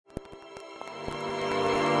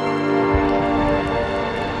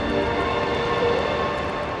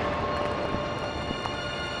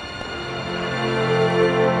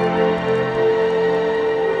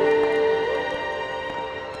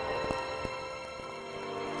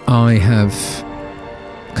I have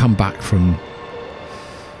come back from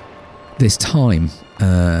this time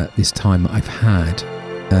I've had,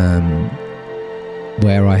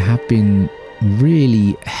 where I have been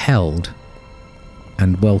really held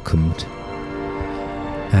and welcomed,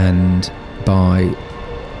 and by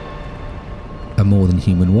a more than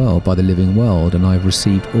human world, by the living world, and I've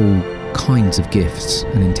received all kinds of gifts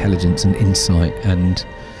and intelligence and insight and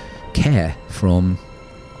care from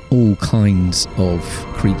all kinds of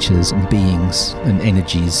creatures and beings and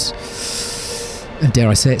energies, and dare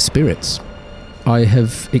I say it, spirits. I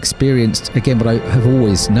have experienced, again, what I have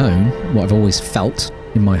always known, what I've always felt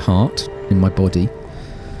in my heart, in my body,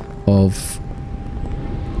 of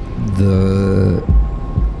the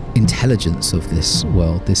intelligence of this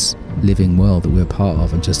world, this living world that we're part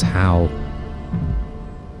of, and just how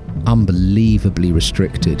unbelievably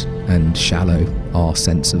restricted and shallow our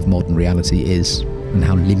sense of modern reality is, and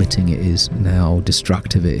how limiting it is, and how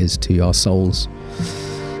destructive it is to our souls.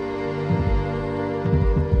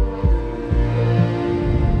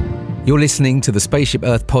 You're listening to the Spaceship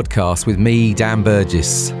Earth podcast with me, Dan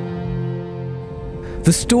Burgess.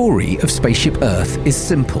 The story of Spaceship Earth is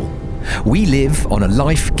simple. We live on a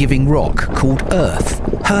life-giving rock called Earth,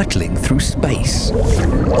 hurtling through space.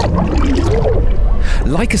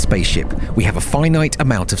 Like a spaceship, we have a finite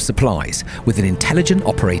amount of supplies, with an intelligent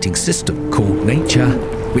operating system called nature,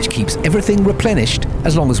 which keeps everything replenished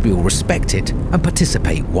as long as we all respect it and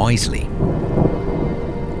participate wisely.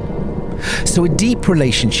 So a deep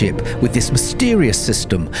relationship with this mysterious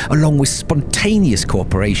system, along with spontaneous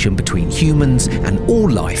cooperation between humans and all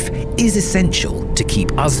life, is essential to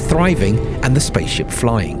keep us thriving and the spaceship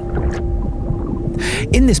flying.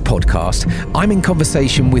 In this podcast, I'm in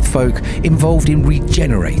conversation with folk involved in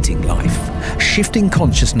regenerating life, shifting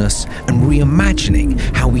consciousness and reimagining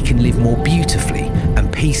how we can live more beautifully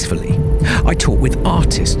and peacefully. I talk with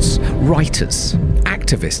artists, writers,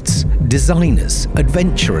 activists, designers,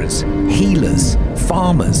 adventurers, healers,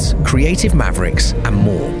 farmers, creative mavericks, and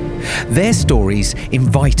more. Their stories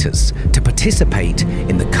invite us to participate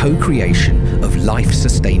in the co-creation of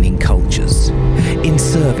life-sustaining cultures, in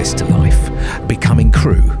service to life, becoming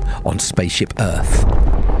crew on Spaceship Earth.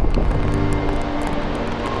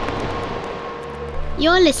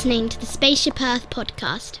 You're listening to the Spaceship Earth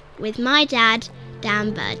podcast with my dad,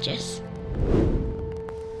 Dan Burgess.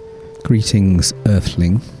 Greetings,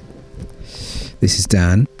 Earthling. This is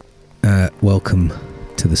Dan. Welcome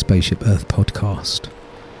to the Spaceship Earth podcast.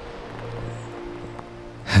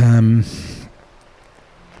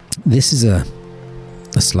 This is a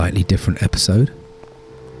slightly different episode.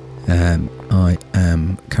 I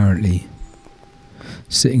am currently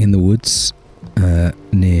sitting in the woods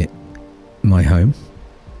near my home.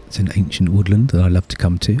 It's an ancient woodland that I love to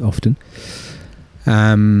come to often.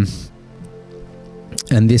 And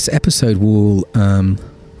this episode will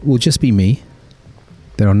just be me.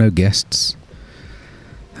 There are no guests.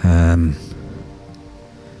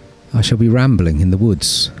 I shall be rambling in the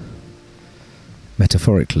woods,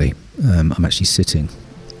 metaphorically. I'm actually sitting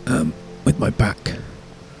with my back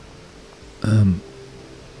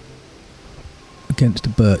against a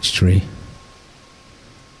birch tree,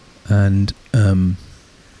 and in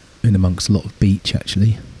amongst a lot of beech,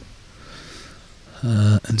 actually,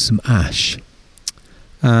 and some ash.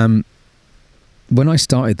 When I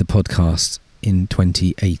started the podcast in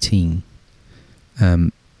 2018,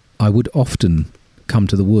 I would often come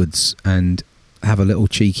to the woods and have a little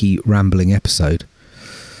cheeky rambling episode,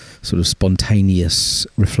 sort of spontaneous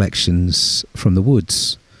reflections from the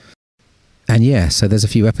woods. And yeah, so there's a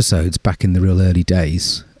few episodes back in the real early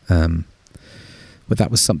days, but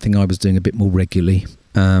that was something I was doing a bit more regularly.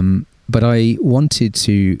 But I wanted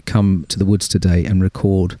to come to the woods today and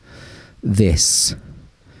record this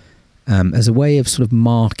as a way of sort of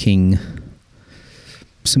marking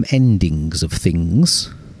some endings of things.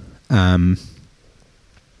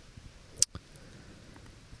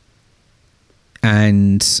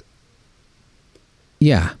 And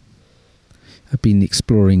yeah, I've been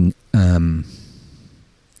exploring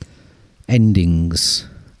endings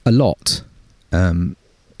a lot in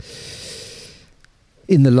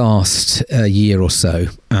the last year or so,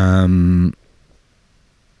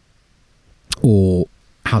 or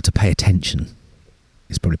how to pay attention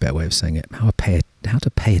is probably a better way of saying it. How to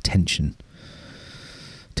pay attention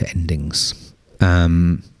to endings.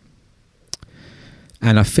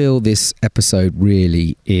 And I feel this episode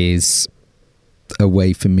really is a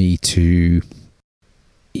way for me to,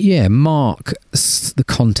 mark the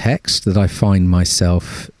context that I find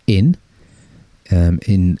myself in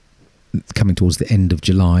coming towards the end of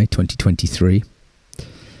July 2023.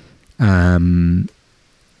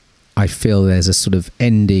 I I feel there's a sort of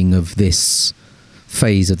ending of this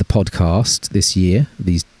phase of the podcast this year,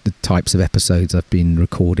 the types of episodes I've been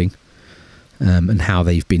recording, and how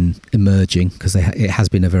they've been emerging, because it has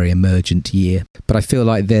been a very emergent year. But I feel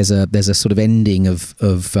like there's a sort of ending of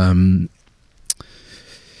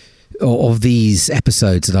these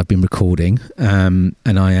episodes that I've been recording, and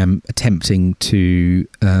I am attempting to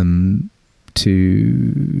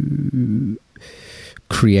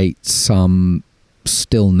create some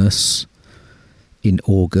stillness in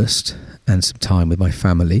August and some time with my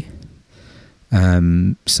family. So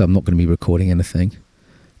I'm not going to be recording anything.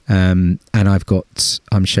 And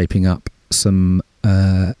I'm shaping up some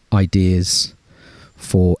ideas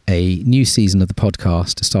for a new season of the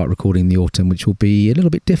podcast to start recording in the autumn, which will be a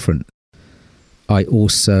little bit different. I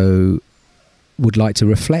also would like to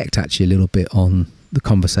reflect actually a little bit on the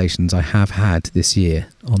conversations I have had this year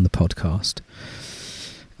on the podcast.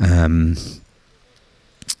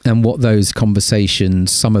 And what those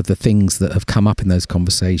conversations, some of the things that have come up in those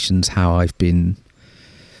conversations, how I've been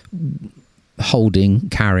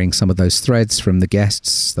carrying some of those threads from the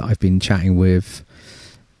guests that I've been chatting with,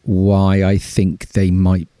 why I think they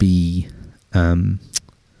might be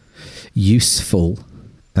useful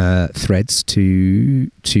threads to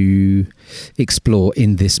explore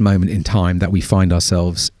in this moment in time that we find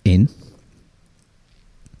ourselves in.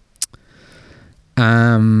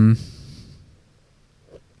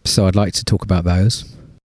 So I'd like to talk about those.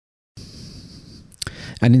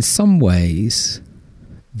 And in some ways,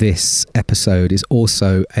 this episode is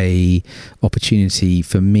also a opportunity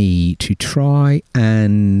for me to try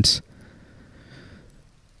and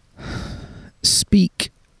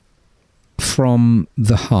speak from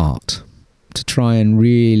the heart, to try and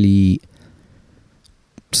really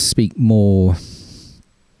speak more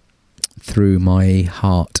through my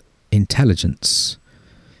heart intelligence,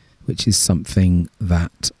 which is something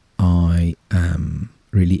that I am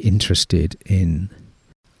really interested in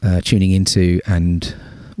tuning into and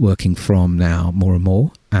working from now more and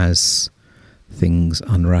more as things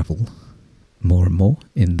unravel more and more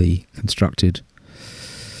in the constructed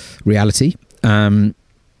reality. So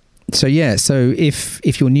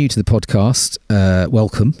if you're new to the podcast,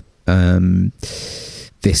 welcome.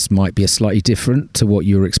 This might be a slightly different to what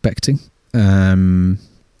you were expecting.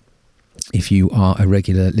 If you are a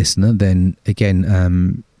regular listener, then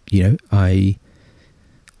again, I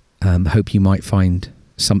hope you might find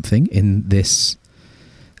something in this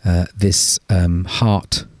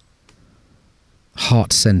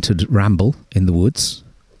heart-centered ramble in the woods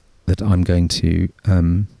that I'm going to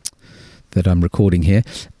that I'm recording here.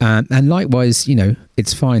 And likewise,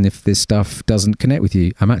 it's fine if this stuff doesn't connect with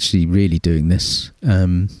you. I'm actually really doing this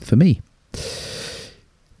for me.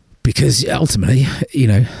 Because ultimately,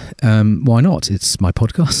 why not? It's my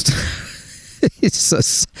podcast.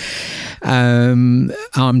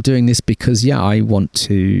 I'm doing this because, I want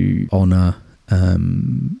to honour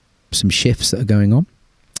some shifts that are going on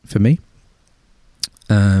for me.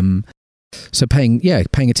 So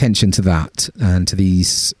paying attention to that and to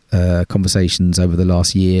these conversations over the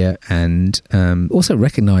last year, and also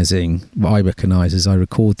recognising what I recognise as I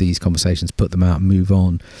record these conversations, put them out and move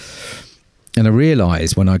on. And I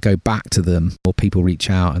realise when I go back to them, or people reach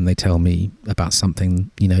out and they tell me about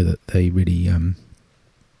something, that they really,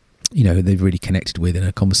 they've really connected with in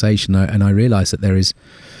a conversation. And I realise that there's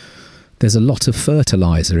a lot of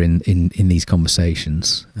fertiliser in these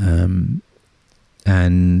conversations, and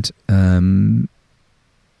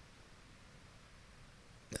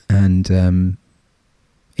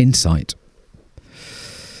insight.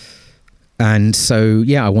 And so,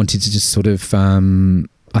 I wanted to just sort of,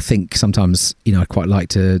 I think sometimes, I quite like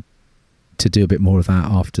to do a bit more of that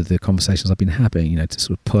after the conversations I've been having, to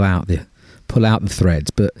sort of pull out the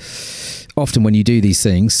threads. But often when you do these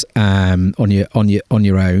things on your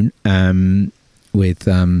own, with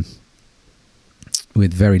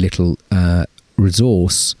very little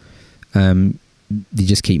resource, you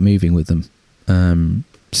just keep moving with them.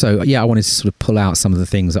 So I wanted to sort of pull out some of the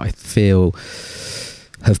things that I feel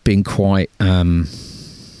have been quite that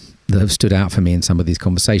have stood out for me in some of these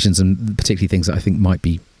conversations, and particularly things that I think might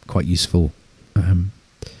be quite useful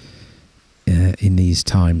in these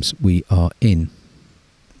times we are in.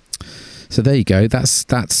 So there you go.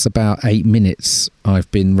 That's about 8 minutes I've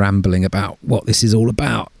been rambling about what this is all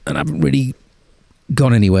about, and I haven't really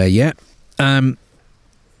gone anywhere yet.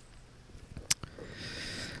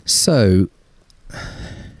 So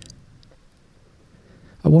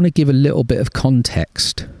I want to give a little bit of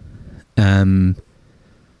context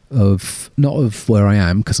of not of where I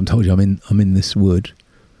am, because I told you I'm in this wood.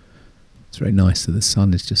 It's very nice that the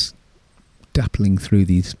sun is just dappling through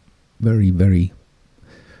these very, very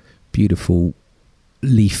beautiful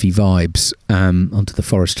leafy vibes onto the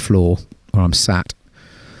forest floor where I'm sat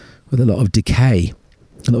with a lot of decaying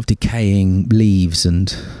leaves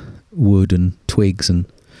and wood and twigs and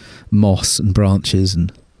moss and branches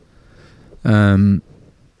and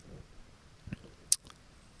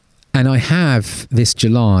I have this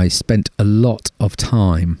July spent a lot of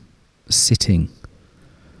time sitting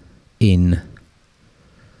in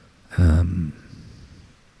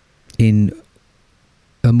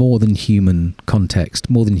a more than human context,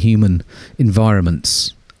 more than human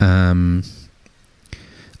environments, a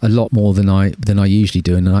lot more than I usually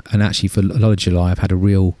do, and actually for a lot of July I've had a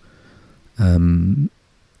real, nearly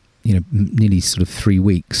sort of 3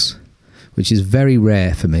 weeks, which is very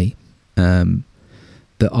rare for me.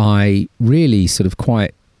 That I really sort of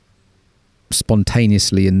quite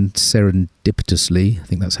spontaneously and serendipitously, I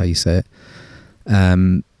think that's how you say it,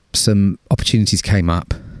 some opportunities came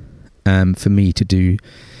up for me to do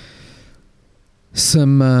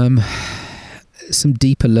some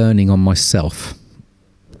deeper learning on myself,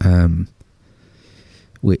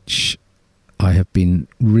 which I have been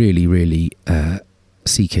really, really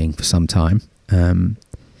seeking for some time.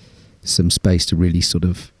 Some space to really sort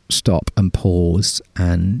of stop and pause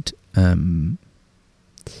and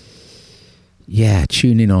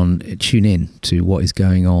tune in to what is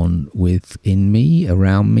going on within me,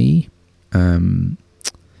 around me, and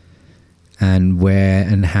where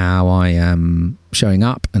and how I am showing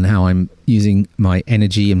up and how I'm using my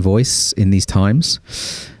energy and voice in these times.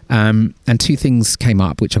 And 2 things came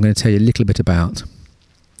up which I'm going to tell you a little bit about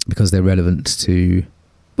because they're relevant to,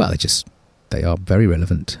 well, they are very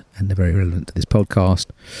relevant, and they're very relevant to this podcast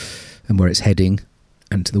and where it's heading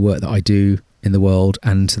and to the work that I do in the world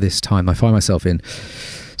and to this time I find myself in.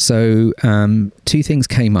 So 2 things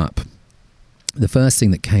came up. The first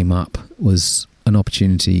thing that came up was an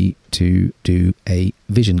opportunity to do a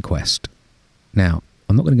vision quest. Now,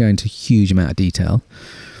 I'm not going to go into a huge amount of detail,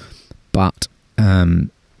 but a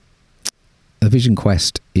vision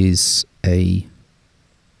quest is a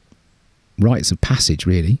rites of passage,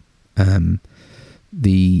 really.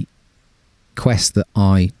 The quest that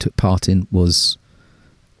I took part in was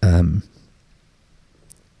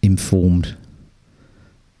informed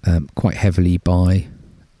quite heavily by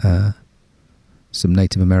some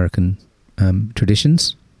Native American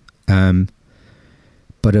traditions,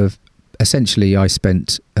 but essentially I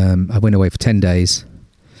went away for 10 days,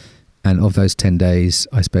 and of those 10 days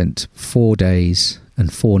I spent 4 days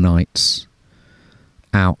and 4 nights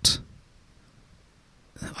out.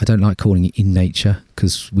 I don't like calling it in nature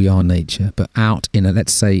because we are nature, but out in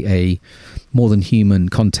let's say a more than human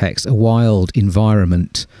context, a wild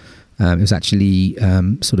environment. It was actually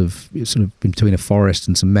sort of between a forest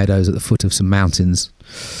and some meadows at the foot of some mountains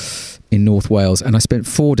in North Wales, and I spent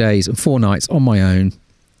 4 days and 4 nights on my own,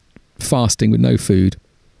 fasting with no food,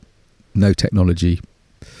 no technology,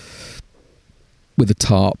 with a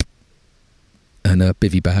tarp and a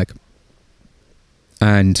bivvy bag,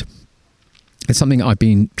 and it's something I've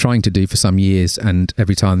been trying to do for some years, and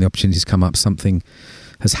every time the opportunities come up, something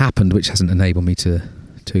has happened which hasn't enabled me to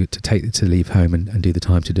leave home and do the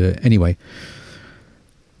time to do it. Anyway,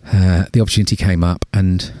 the opportunity came up,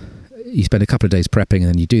 and you spend a couple of days prepping, and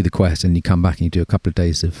then you do the quest, and you come back and you do a couple of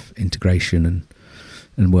days of integration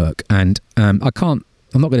and work. And I'm not going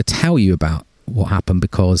to tell you about what happened,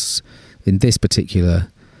 because in this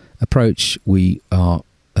particular approach, we were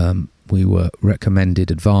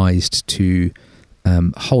advised to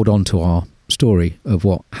hold on to our story of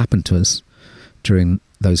what happened to us during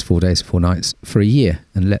those 4 days, 4 nights for a year,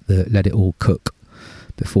 and let it all cook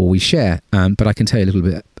before we share. But I can tell you a little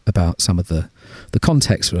bit about some of the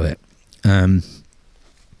context of it.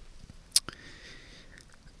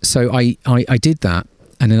 So I did that,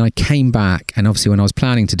 and then I came back, and obviously when I was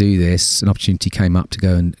planning to do this, an opportunity came up to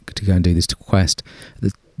go and do this quest.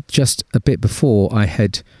 Just a bit before, I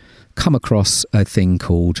had come across a thing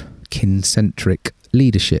called Kincentric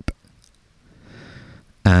Leadership.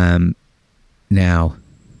 Now,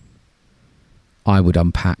 I would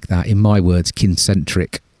unpack that. In my words,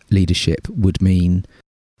 kincentric leadership would mean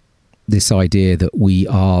this idea that we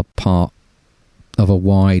are part of a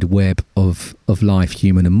wide web of life,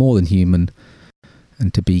 human and more than human,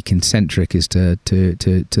 and to be kincentric is to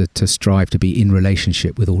strive to be in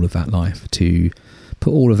relationship with all of that life, to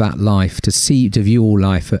put all of that life, to view all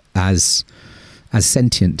life as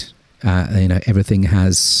sentient. Everything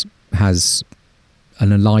has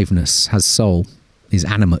an aliveness, has soul, is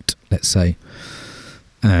animate, let's say.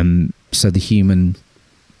 So the human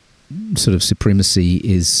sort of supremacy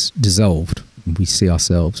is dissolved. We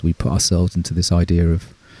put ourselves into this idea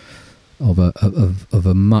of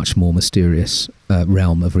a much more mysterious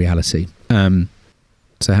realm of reality.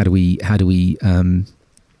 So how do we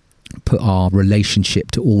put our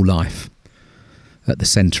relationship to all life at the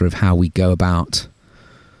centre of how we go about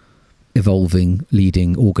evolving,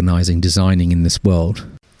 leading, organising, designing in this world?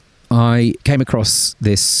 I came across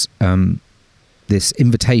this this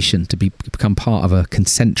invitation to become part of a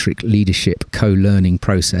Kincentric Leadership co-learning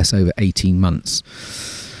process over 18 months,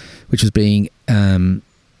 which was being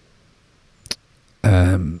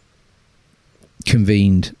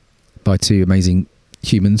convened by two amazing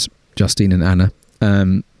humans, Justine and Anna.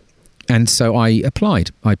 And so I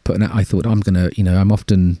applied. I thought I'm doing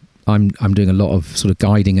a lot of sort of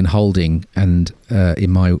guiding and holding and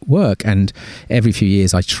in my work, and every few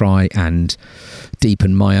years I try and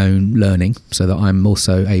deepen my own learning so that I'm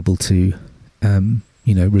also able to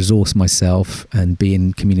resource myself and be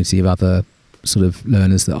in community of other sort of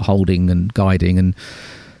learners that are holding and guiding, and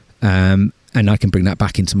I can bring that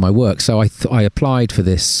back into my work. So I applied for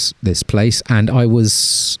this place, and I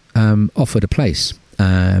was offered a place,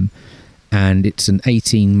 and it's an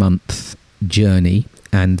 18-month journey.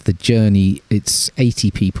 And the journey, it's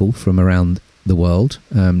 80 people from around the world.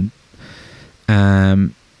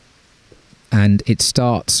 And it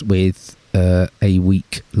starts with a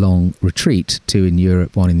week-long retreat, 2 in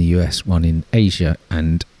Europe, 1 in the US, 1 in Asia.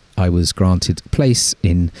 And I was granted a place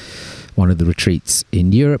in one of the retreats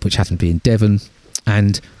in Europe, which happened to be in Devon.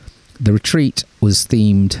 And the retreat was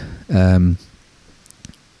themed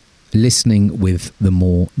listening with the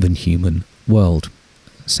more than human world,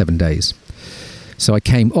 7 days. So I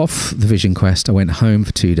came off the Vision Quest, I went home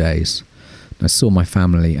for 2 days, I saw my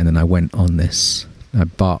family, and then I went on this,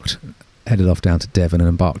 headed off down to Devon and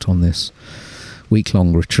embarked on this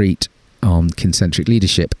week-long retreat on Kincentric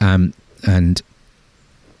Leadership, and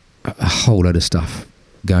a whole load of stuff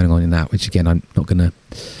going on in that, which again, I'm not going to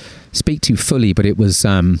speak to fully, but it was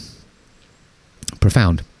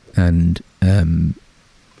profound, and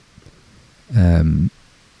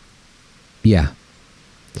yeah.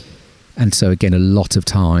 And so again, a lot of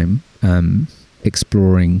time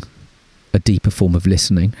exploring a deeper form of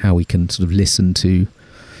listening, how we can sort of listen to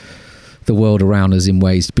the world around us in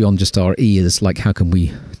ways beyond just our ears, like how can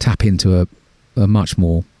we tap into a much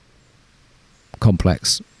more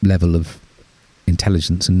complex level of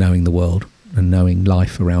intelligence and knowing the world and knowing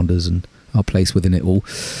life around us and our place within it all.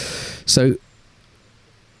 So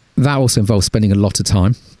that also involves spending a lot of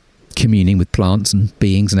time communing with plants and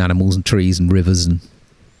beings and animals and trees and rivers, and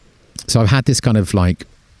so I've had this kind of like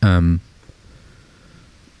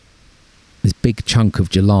this big chunk of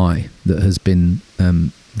July that has been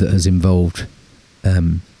that has involved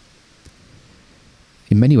in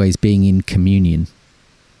many ways being in communion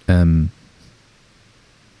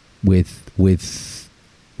with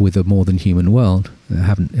a more than human world.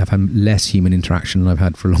 I've had less human interaction than I've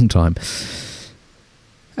had for a long time,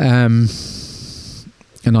 and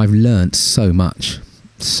I've learnt so much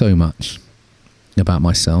about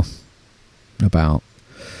myself, about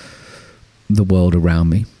the world around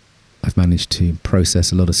me. I've managed to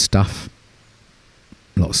process a lot of stuff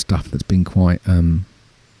that's been quite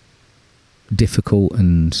difficult,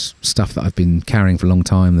 and stuff that I've been carrying for a long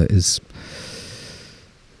time that is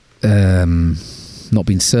not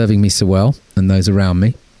been serving me so well and those around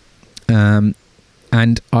me. And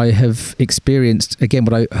I have experienced, again,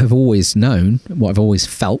 what I have always known, what I've always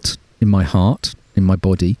felt in my heart, in my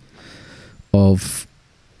body, of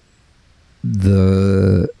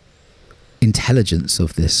the intelligence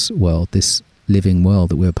of this world, this living world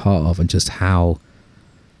that we're a part of, and just how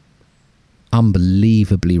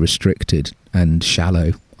unbelievably restricted and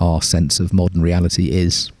shallow our sense of modern reality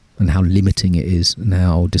is, and how limiting it is, and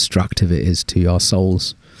how destructive it is to our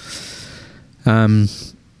souls.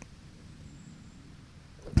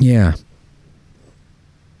 Yeah.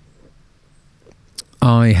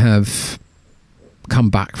 I have come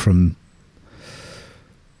back from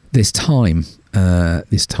this time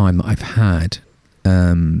that I've had,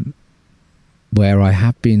 where I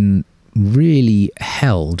have been really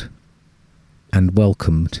held and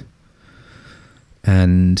welcomed,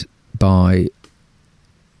 and by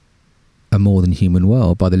a more than human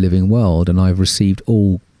world, by the living world, and I've received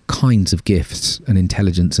all kinds of gifts and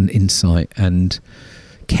intelligence and insight and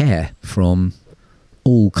care from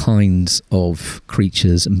all kinds of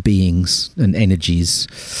creatures and beings and energies,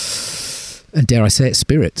 and dare I say it,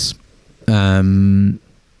 spirits. And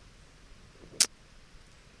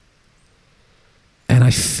I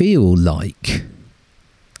feel like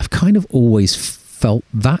I've kind of always felt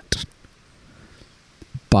that,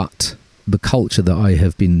 but the culture that I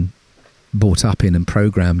have been brought up in and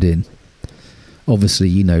programmed in,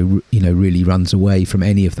 obviously, really runs away from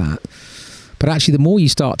any of that. But actually, the more you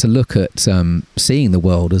start to look at seeing the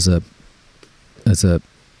world as a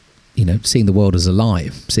seeing the world as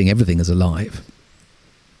alive, seeing everything as alive,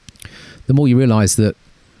 the more you realise that,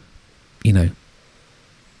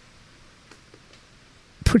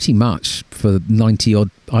 pretty much for 90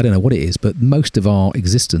 odd, I don't know what it is, but most of our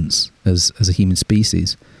existence as a human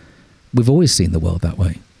species, we've always seen the world that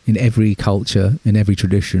way. In every culture, in every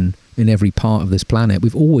tradition, in every part of this planet,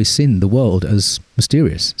 we've always seen the world as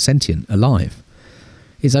mysterious, sentient, alive.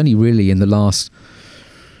 It's only really in the last,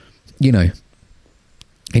 in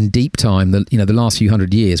deep time, the last few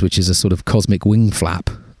hundred years, which is a sort of cosmic wing flap,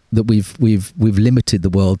 that we've limited the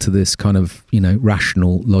world to this kind of,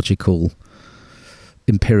 rational, logical,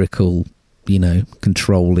 empirical,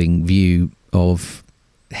 controlling view of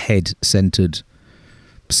head-centered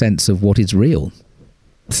sense of what is real.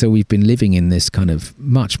 So we've been living in this kind of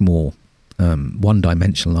much more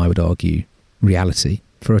one-dimensional, I would argue, reality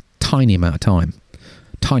for a tiny amount of time,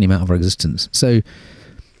 tiny amount of our existence. So,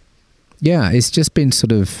 yeah, it's just been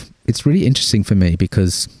it's really interesting for me,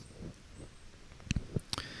 because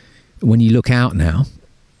when you look out now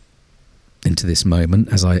into this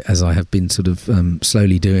moment, as I have been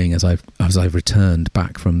slowly doing as I've returned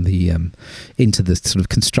back from the into the sort of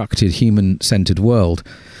constructed human-centered world,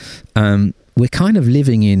 we're kind of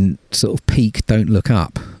living in sort of peak Don't Look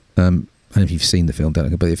Up. I don't know if you've seen the film Don't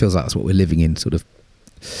Look Up, but it feels like that's what we're living in, sort of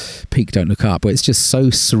peak Don't Look Up, where it's just so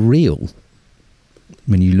surreal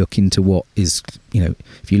when you look into what is,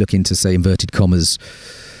 if you look into, say, inverted commas,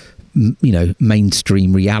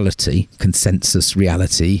 mainstream reality, consensus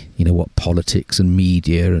reality, what politics and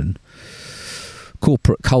media and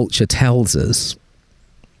corporate culture tells us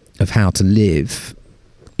of how to live.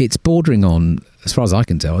 It's bordering on, as far as I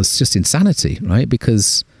can tell, it's just insanity, right?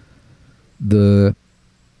 Because the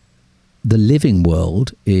living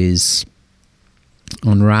world is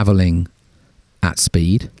unravelling at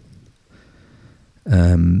speed.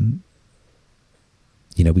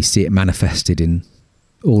 We see it manifested in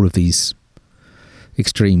all of these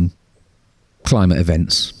extreme climate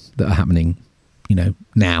events that are happening,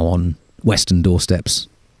 now on Western doorsteps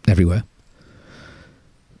everywhere.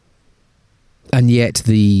 And yet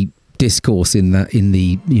the discourse in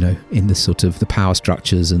the sort of the power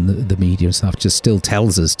structures and the media and stuff just still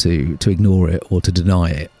tells us to ignore it, or to deny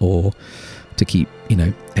it, or to keep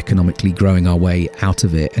economically growing our way out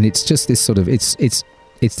of it. And it's just this sort of it's this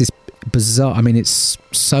bizarre. I mean, it's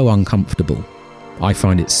so uncomfortable. I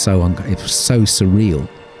find it it's so surreal.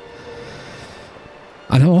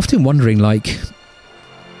 And I'm often wondering,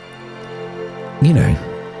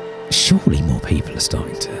 surely more people are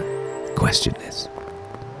starting to question this.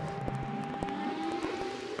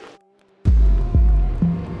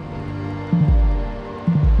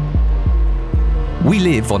 We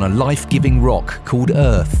live on a life-giving rock called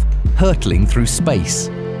Earth, hurtling through space.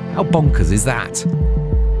 How bonkers is that?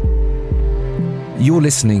 You're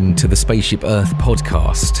listening to the Spaceship Earth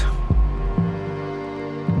podcast.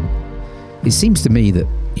 It seems to me that,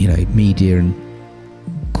 media and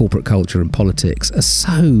corporate culture and politics are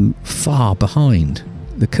so far behind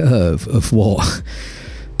the curve of what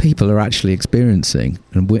people are actually experiencing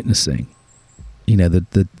and witnessing.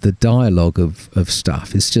 The dialogue of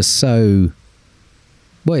stuff is just so...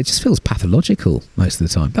 Well, it just feels pathological most of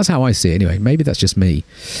the time. That's how I see it anyway. Maybe that's just me.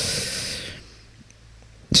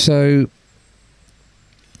 So,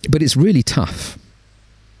 but it's really tough.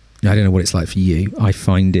 I don't know what it's like for you. I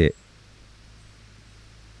find it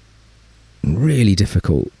really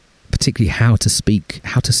difficult, particularly how to speak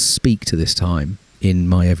to this time in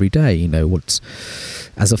my everyday. What's,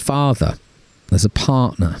 as a father, as a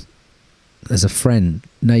partner, as a friend,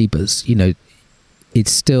 neighbours, it's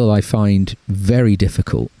still, I find, very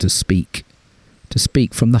difficult to speak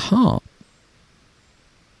from the heart.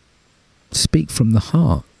 Speak from the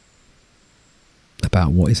heart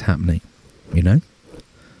about what is happening,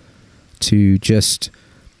 to just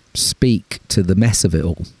speak to the mess of it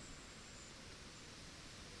all,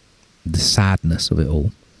 the sadness of it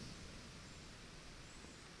all,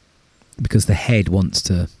 because the head wants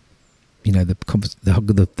to,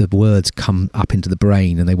 the words come up into the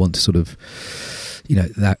brain, and they want to sort of,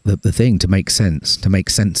 the thing to make sense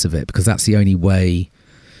of it, because that's the only way,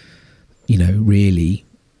 really,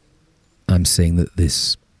 I'm seeing that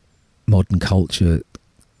this modern culture,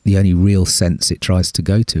 the only real sense it tries to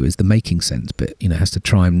go to is the making sense bit. It has to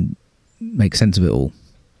try and make sense of it all.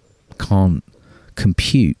 Can't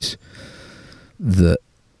compute that,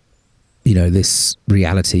 this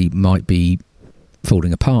reality might be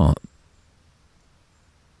falling apart.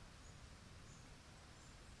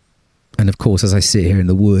 And of course, as I sit here in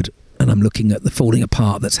the wood and I'm looking at the falling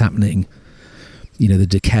apart that's happening, the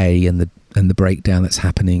decay and and the breakdown that's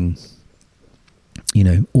happening,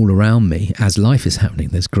 all around me as life is happening.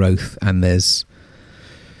 There's growth and there's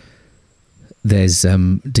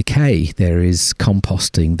decay, there is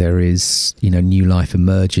composting, there is new life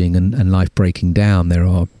emerging and life breaking down. There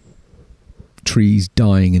are trees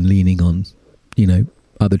dying and leaning on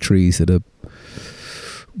other trees that are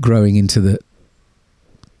growing into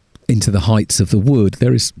the heights of the wood.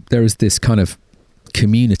 There is this kind of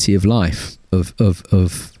community of life of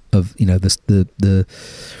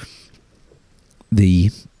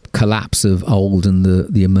the collapse of old and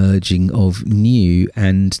the emerging of new,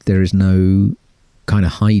 and there is no kind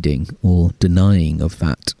of hiding or denying of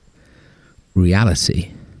that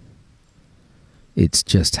reality. It's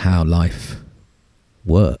just how life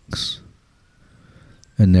works,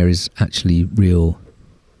 and there is actually real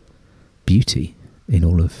beauty in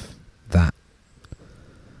all of that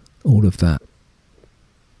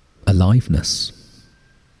aliveness.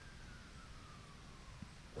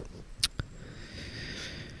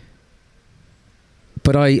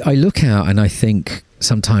 But I look out and I think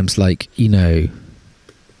sometimes, like, I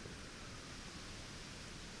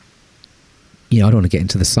don't want to get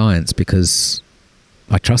into the science, because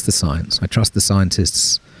I trust the science. I trust the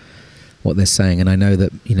scientists, what they're saying. And I know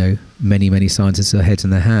that, many scientists are heads in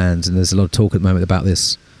their hands. And there's a lot of talk at the moment about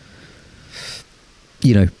this,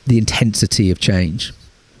 the intensity of change.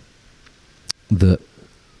 That,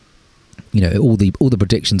 all the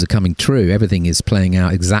predictions are coming true. Everything is playing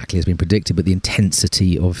out exactly as been predicted, but the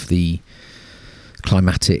intensity of the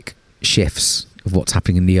climatic shifts, of what's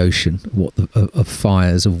happening in the ocean, of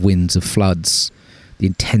fires, of winds, of floods, the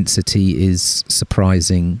intensity is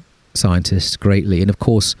surprising scientists greatly. And of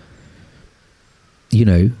course,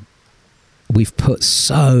 we've put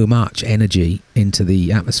so much energy into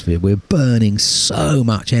the atmosphere. We're burning so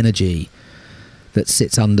much energy that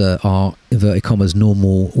sits under our, inverted commas,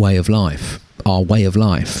 normal way of life, our way of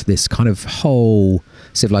life, this kind of whole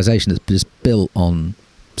civilization that's just built on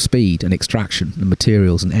speed and extraction and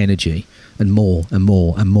materials and energy and more and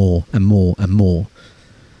more and more and more and more.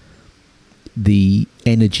 The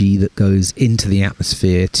energy that goes into the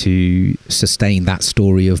atmosphere to sustain that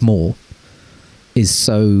story of more is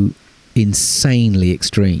so insanely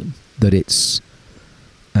extreme that it's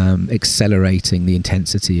accelerating the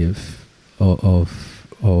intensity of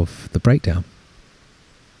the breakdown.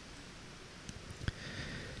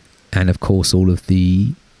 And of course, all of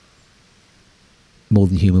the more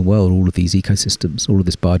than human world, all of these ecosystems, all of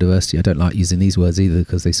this biodiversity, I don't like using these words either,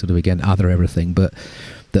 because they sort of, again, other everything, but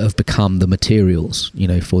that have become the materials,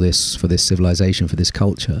 for this civilization, for this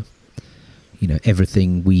culture.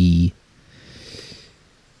 Everything we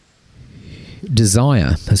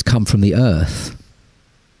desire has come from the earth.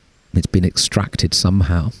 It's been extracted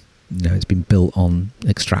somehow. It's been built on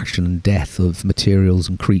extraction and death of materials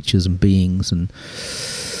and creatures and beings, and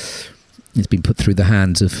it's been put through the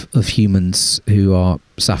hands of humans who are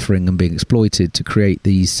suffering and being exploited to create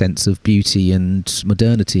these sense of beauty and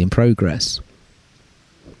modernity and progress.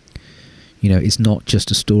 It's not just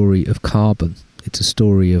a story of carbon, it's a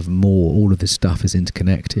story of more. All of this stuff is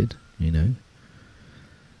interconnected,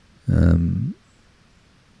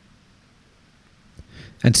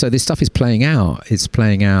 And so this stuff is playing out. It's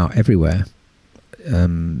playing out everywhere.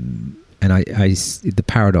 And I the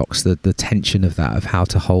paradox, the tension of that, of how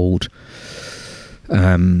to hold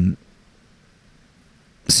some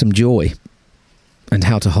joy, and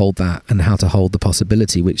how to hold that, and how to hold the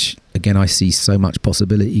possibility, which, again, I see so much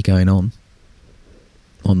possibility going on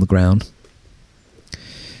the ground.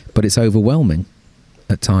 But it's overwhelming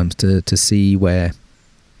at times to see where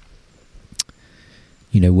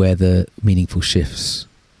the meaningful shifts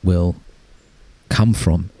will come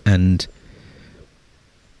from. And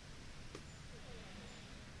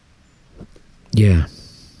yeah,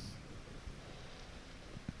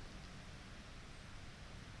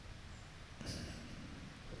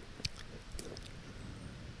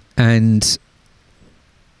 and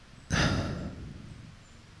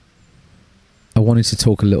I wanted to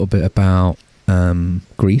talk a little bit about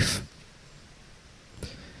grief,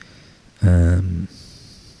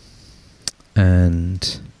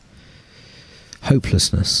 and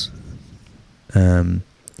hopelessness, and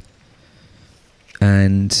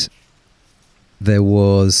there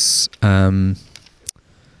was on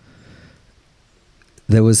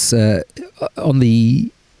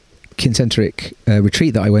the Kincentric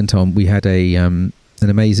retreat that I went on, we had an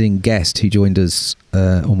amazing guest who joined us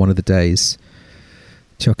on one of the days,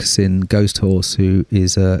 Chokasin Ghost Horse, who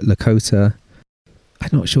is a Lakota. I'm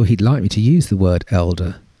not sure he'd like me to use the word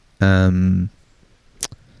elder, but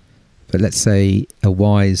let's say a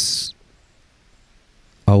wise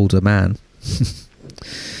older man.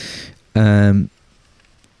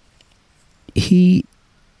 he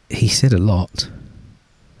said a lot.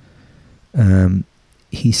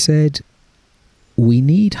 He said, we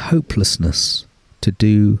need hopelessness to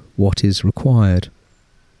do what is required.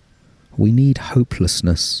 We need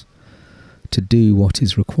hopelessness to do what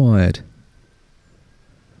is required.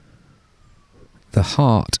 The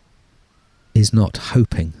heart is not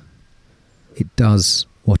hoping. It does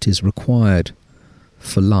what is required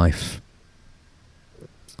for life.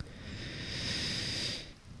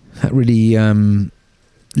 That really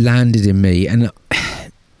landed in me, and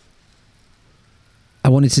I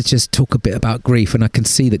wanted to just talk a bit about grief, and I can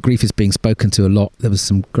see that grief is being spoken to a lot. There was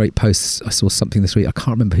some great posts. I saw something this week. I can't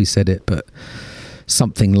remember who said it, but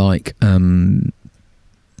something like,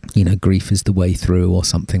 grief is the way through, or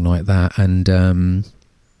something like that. And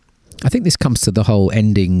I think this comes to the whole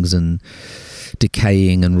endings and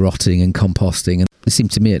decaying and rotting and composting. And it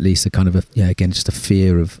seemed to me, at least, a kind of just a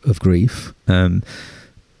fear of grief.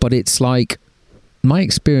 But it's like, my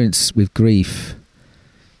experience with grief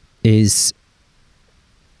is,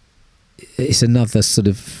 it's another sort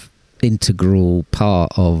of integral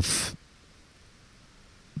part of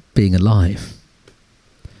being alive.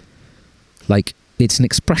 Like, it's an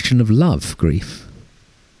expression of love, grief.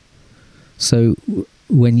 So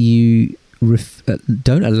when you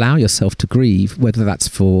don't allow yourself to grieve, whether that's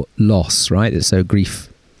for loss, right? So grief,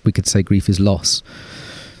 we could say grief is loss.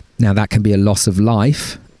 Now, that can be a loss of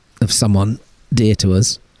life, of someone dear to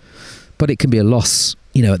us, but it can be a loss,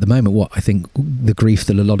 at the moment, what I think the grief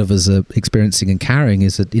that a lot of us are experiencing and carrying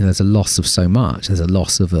is that, there's a loss of so much. There's a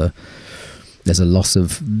loss of the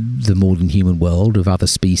more than human world, of other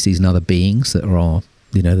species and other beings that are,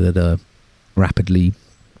 that are rapidly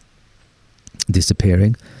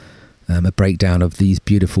disappearing. A breakdown of these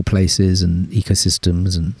beautiful places and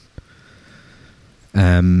ecosystems,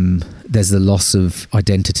 and there's the loss of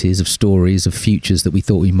identities, of stories, of futures that we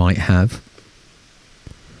thought we might have.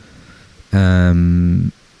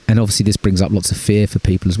 And obviously this brings up lots of fear for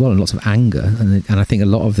people as well, and lots of anger. And I think a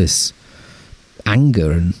lot of this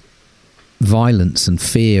anger and violence and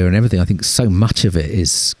fear and everything, I think so much of it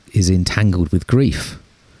is entangled with grief,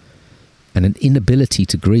 and an inability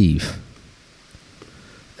to grieve,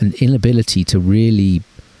 an inability to really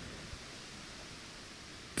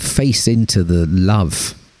face into the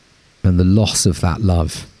love and the loss of that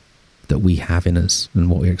love that we have in us and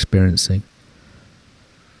what we're experiencing.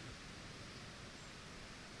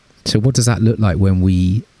 So what does that look like when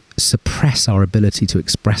we suppress our ability to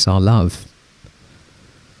express our love?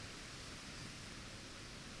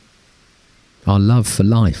 Our love for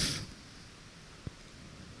life.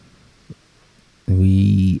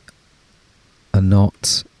 We are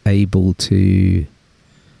not able to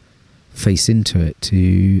face into it,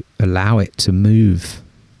 to allow it to move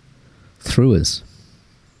through us.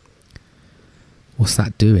 What's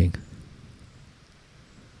that doing?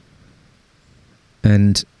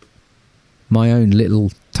 And my own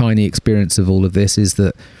little tiny experience of all of this is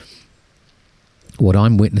that what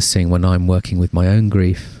I'm witnessing when I'm working with my own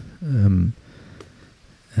grief, and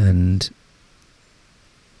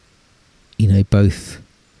both,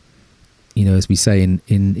 as we say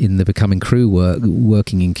in the Becoming Crew work,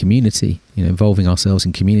 working in community, involving ourselves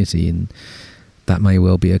in community, and that may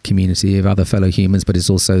well be a community of other fellow humans, but it's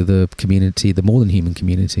also the community, the more than human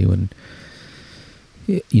community, when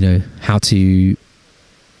how to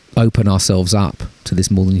open ourselves up to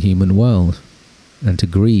this more than human world and to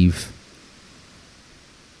grieve.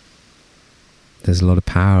 There's a lot of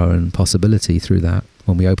power and possibility through that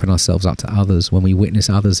when we open ourselves up to others, when we witness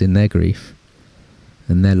others in their grief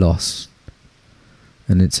and their loss.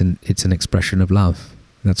 And it's an expression of love.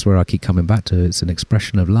 That's where I keep coming back to. It's an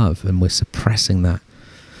expression of love, and we're suppressing that,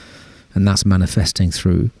 and that's manifesting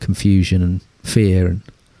through confusion and fear and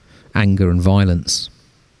anger and violence.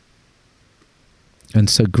 And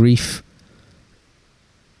so grief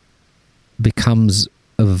becomes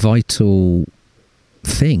a vital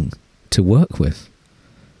thing to work with.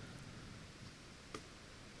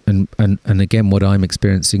 And again, what I'm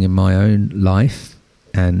experiencing in my own life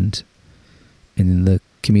and in the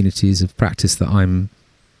communities of practice that I'm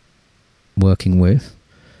working with,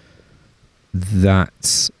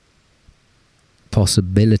 that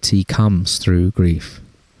possibility comes through grief.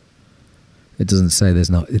 It doesn't say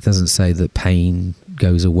that pain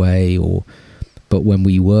goes away, but when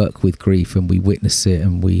we work with grief and we witness it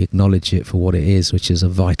and we acknowledge it for what it is, which is a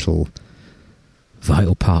vital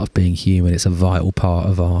part of being human, it's a vital part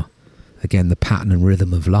of the pattern and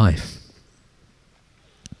rhythm of life.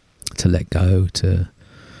 To let go, to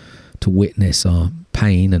witness our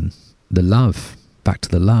pain and the love, back to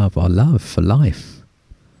the love, our love for life.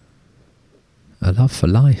 A love for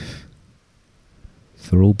life.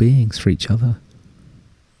 for all beings, for each other.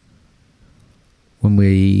 When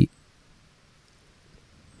we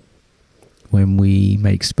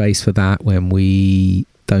make space for that, when we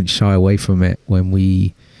don't shy away from it, when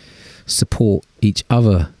we support each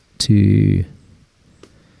other to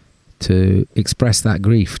express that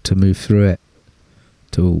grief, to move through it,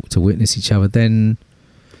 to witness each other, then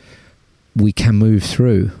we can move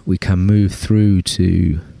through. We can move through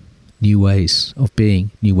to new ways of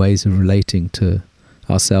being, new ways of relating to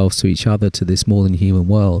ourselves, to each other, to this more than human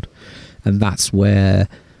world. And that's where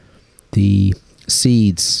the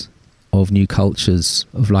seeds of new cultures,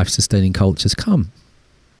 of life-sustaining cultures, come.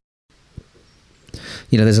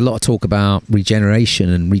 You know, there's a lot of talk about regeneration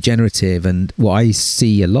and regenerative, and what I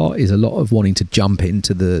see a lot is a lot of wanting to jump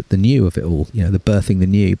into the new of it all, you know, the birthing the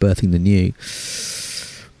new,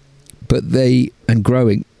 and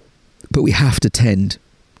growing. But we have to tend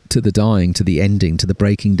to the dying, to the ending, to the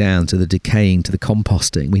breaking down, to the decaying, to the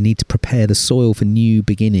composting. We need to prepare the soil for new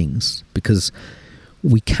beginnings, because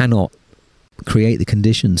we cannot create the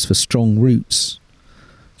conditions for strong roots,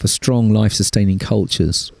 for strong life-sustaining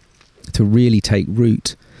cultures to really take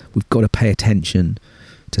root. We've got to pay attention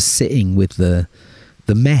to sitting with the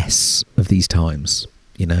mess of these times,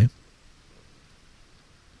 you know,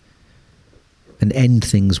 and end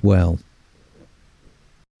things well.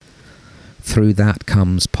 Through that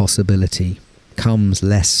comes possibility, comes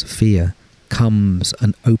less fear, comes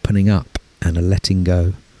an opening up and a letting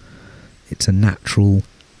go. It's a natural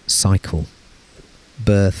cycle.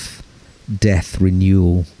 Birth, death,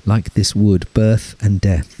 renewal, like this wood, birth and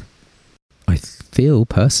death. I feel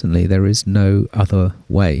personally there is no other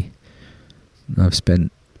way. I've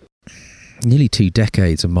spent nearly 2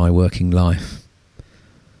 decades of my working life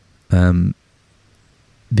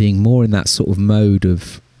being more in that sort of mode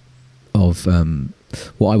of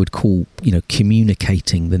what I would call, you know,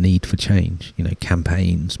 communicating the need for change, you know,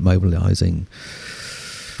 campaigns, mobilizing,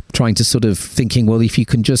 trying to sort of thinking, well, if you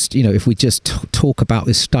can just, you know, if we just talk about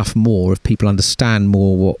this stuff more, if people understand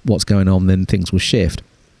more what's going on, then things will shift.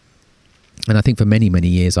 And I think for many, many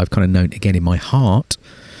years, I've kind of known, again, in my heart,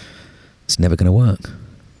 it's never going to work,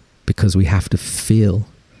 because we have to feel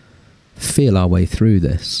our way through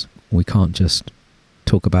this. We can't just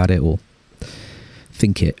talk about it or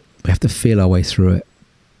think it. We have to feel our way through it.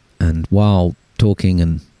 And while talking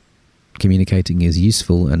and communicating is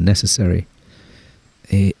useful and necessary,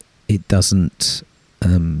 it doesn't,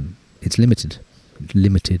 it's limited. It's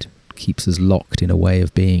limited, keeps us locked in a way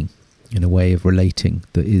of being, in a way of relating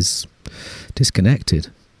that is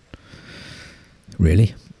disconnected,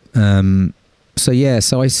 really. So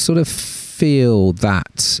I sort of feel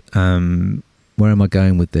that, where am I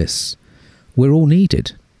going with this? We're all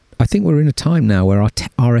needed. I think we're in a time now where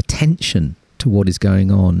our attention to what is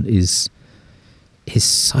going on is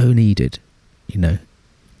so needed. You know,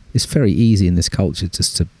 it's very easy in this culture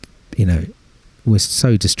just to, you know, we're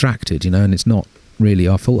so distracted, you know, and it's not really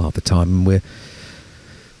our fault half the time. And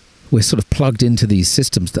we're sort of plugged into these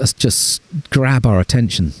systems that just grab our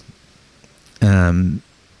attention. But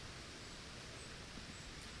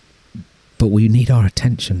we need our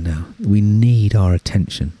attention now. We need our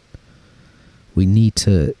attention. We need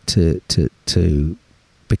to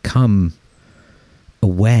become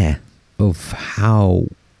aware of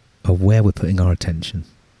where we're putting our attention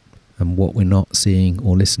and what we're not seeing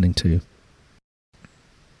or listening to.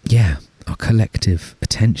 Yeah, our collective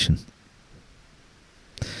attention.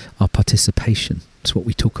 Our participation. It's what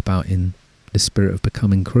we talk about in the spirit of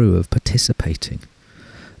becoming crew, of participating,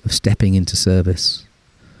 of stepping into service,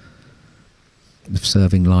 of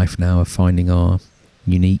serving life now, of finding our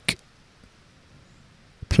unique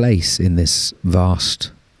place in this vast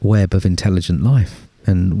web of intelligent life,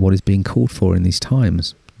 and what is being called for in these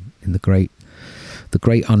times, in the great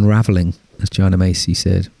unravelling, as Joanna Macy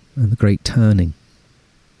said, and the great turning,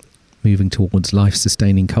 moving towards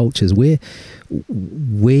life-sustaining cultures. We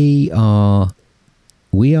are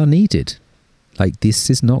needed. Like, this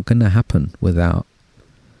is not going to happen without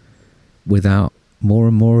more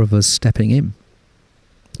and more of us stepping in.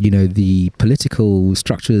 You know, the political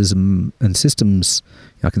structures and systems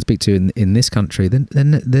I can speak to in this country, then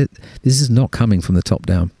this is not coming from the top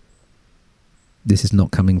down. This is not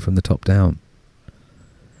coming from the top down.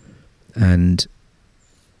 And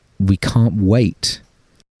we can't wait.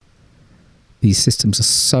 These systems are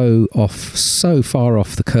so far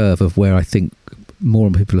off the curve of where I think more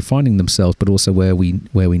people are finding themselves, but also where we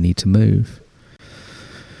need to move.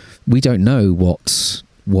 We don't know what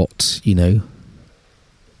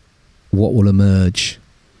will emerge,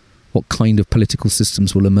 what kind of political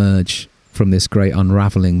systems will emerge from this great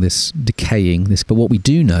unravelling, this decaying, but what we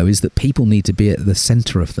do know is that people need to be at the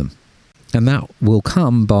centre of them. And that will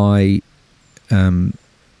come by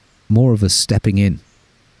more of us stepping in,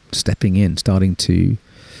 starting to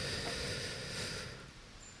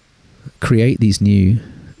create these new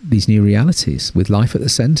realities with life at the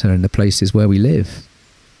centre and the places where we live.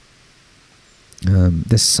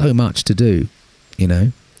 There's so much to do, you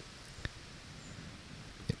know.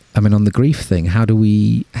 I mean, on the grief thing, how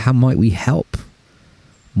might we help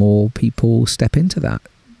more people step into that,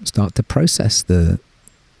 start to process this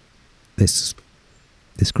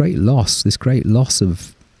great loss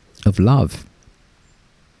of love,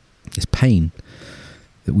 this pain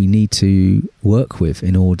that we need to work with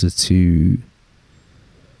in order to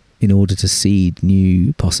seed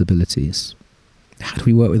new possibilities. How do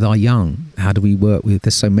we work with our young? How do we work with,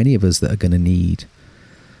 there's so many of us that are going to need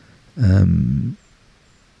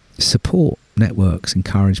support networks,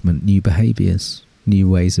 encouragement, new behaviours, new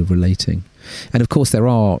ways of relating. And of course there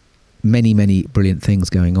are many, many brilliant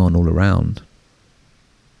things going on all around.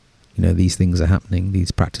 You know, these things are happening,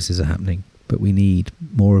 these practices are happening, but we need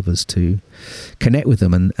more of us to connect with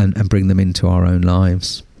them and bring them into our own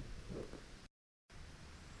lives.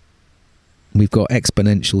 We've got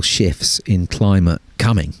exponential shifts in climate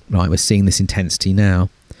coming, right? We're seeing this intensity now.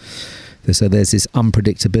 So there's this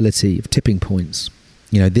unpredictability of tipping points.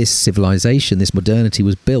 You know, this civilization, this modernity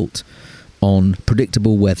was built on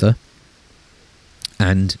predictable weather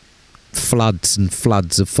and floods and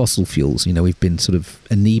floods of fossil fuels. You know, we've been sort of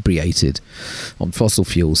inebriated on fossil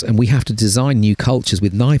fuels, and we have to design new cultures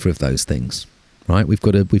with neither of those things, right? We've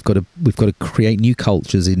got to create new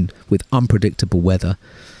cultures with unpredictable weather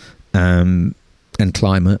and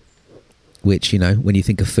climate, which, you know, when you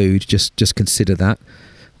think of food, just consider that.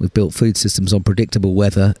 We've built food systems on predictable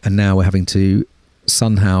weather, and now we're having to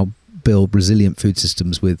somehow build resilient food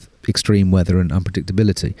systems with extreme weather and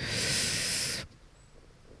unpredictability.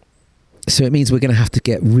 So it means we're going to have to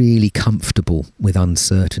get really comfortable with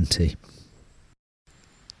uncertainty.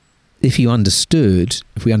 If we understood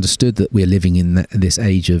that we're living in this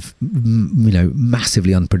age of, you know,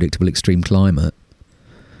 massively unpredictable extreme climate,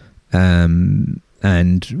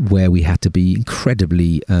 and where we had to be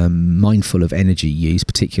incredibly mindful of energy use,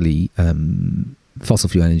 particularly fossil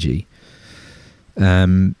fuel energy,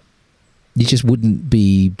 you just wouldn't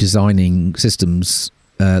be designing systems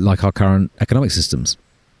like our current economic systems.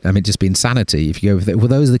 I mean, it'd just be insanity. If you go with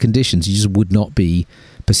those are the conditions, you just would not be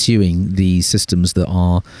pursuing these systems that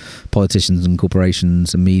our politicians and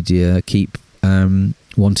corporations and media keep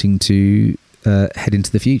wanting to head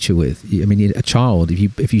into the future with. I mean, a child,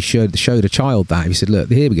 if you showed a child that, if you said, look,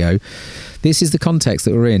 here we go, this is the context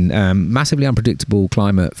that we're in, massively unpredictable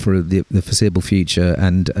climate for the foreseeable future,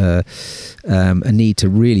 and a need to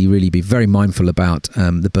really, really be very mindful about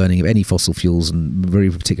the burning of any fossil fuels, and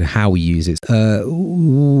very particular how we use it.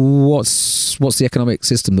 What's the economic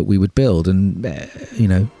system that we would build? And you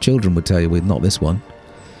know, children would tell you, well, not this one.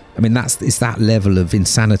 I mean, it's that level of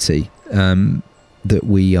insanity that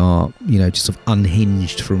we are, you know, just sort of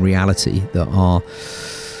unhinged from reality, that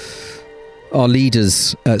our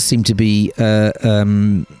leaders seem to be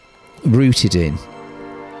rooted in.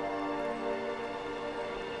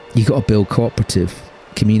 You've got to build cooperative,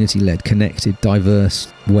 community-led, connected,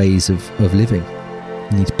 diverse ways of living.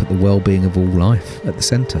 You need to put the well-being of all life at the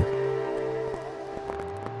centre.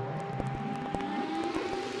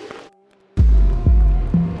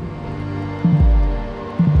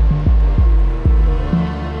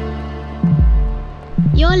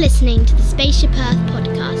 You're listening to the Spaceship Earth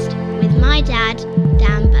podcast with my dad,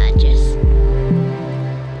 Dan Burgess.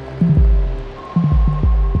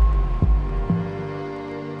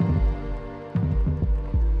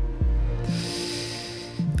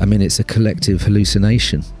 I mean, it's a collective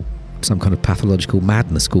hallucination, some kind of pathological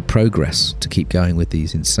madness called progress, to keep going with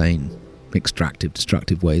these insane, extractive,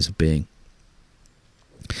 destructive ways of being.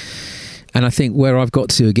 And I think where I've got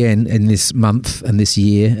to again in this month and this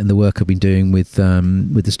year, and the work I've been doing with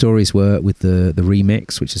the stories work, with the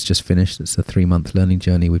remix, which has just finished. It's a 3-month learning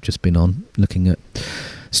journey we've just been on, looking at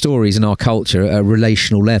stories in our culture at a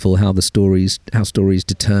relational level, how stories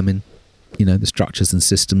determine, you know, the structures and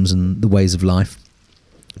systems and the ways of life.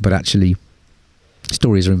 But actually,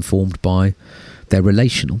 stories are informed by their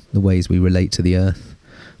relational, the ways we relate to the earth,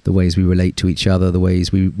 the ways we relate to each other, the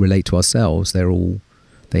ways we relate to ourselves. They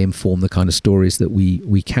inform the kind of stories that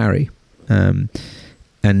we carry. And,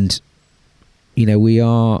 you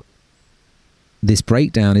know, this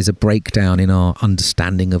breakdown is a breakdown in our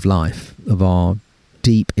understanding of life, of our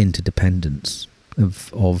deep interdependence,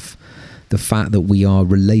 of the fact that we are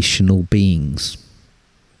relational beings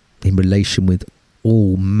in relation with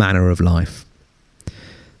all manner of life.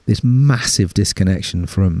 This massive disconnection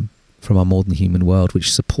from our modern human world,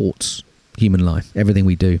 which supports human life, everything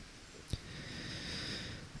we do.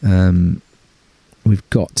 We've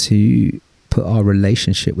got to put our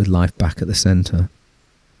relationship with life back at the centre.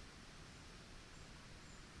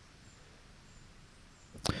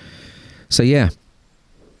 So yeah,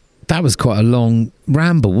 that was quite a long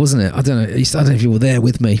ramble, wasn't it? I don't know if you were there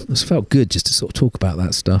with me. It felt good just to sort of talk about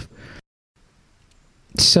that stuff.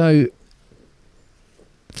 So,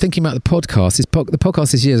 thinking about the podcast, the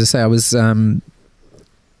podcast this year, as I say, I was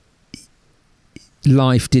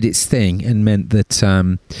life did its thing and meant that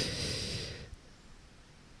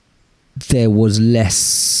there was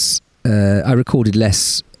less. I recorded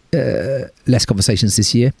less conversations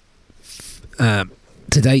this year to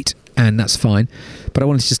date, and that's fine. But I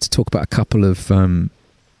wanted just to talk about a couple of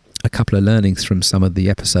learnings from some of the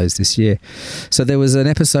episodes this year. So there was an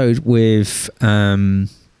episode with Fergal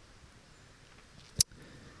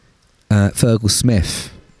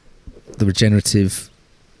Smith, the regenerative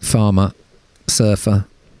farmer, surfer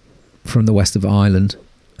from the west of Ireland.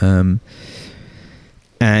 And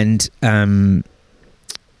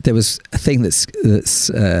there was a thing that's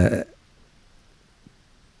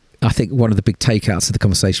I think one of the big takeouts of the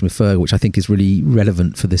conversation with Fergal, which I think is really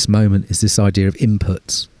relevant for this moment, is this idea of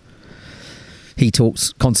inputs. He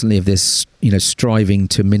talks constantly of this, striving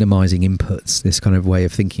to minimizing inputs, this kind of way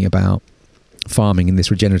of thinking about farming in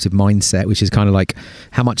this regenerative mindset, which is kind of like,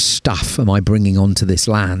 how much stuff am I bringing onto this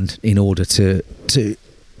land in order to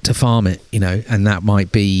farm it, and that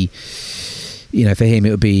might be, for him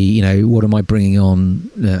it would be, what am I bringing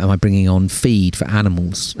on? Am I bringing on feed for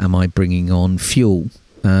animals? Am I bringing on fuel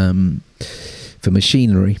for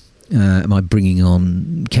machinery? Am I bringing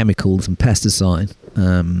on chemicals and pesticide?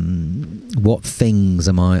 What things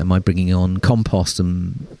am I bringing on? Compost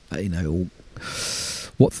and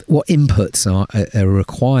what inputs are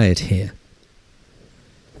required here?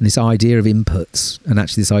 And this idea of inputs, and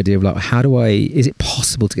actually this idea of like, is it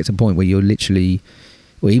possible to get to a point where you're literally,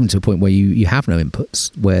 or even to a point where you have no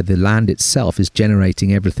inputs, where the land itself is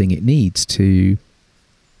generating everything it needs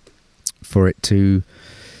for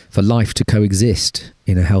life to coexist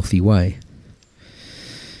in a healthy way.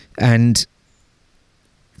 And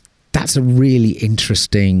that's a really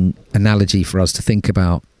interesting analogy for us to think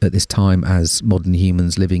about at this time as modern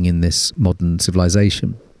humans living in this modern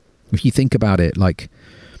civilization. If you think about it, like,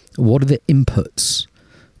 what are the inputs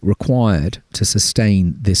required to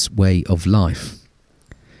sustain this way of life?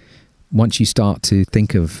 Once you start to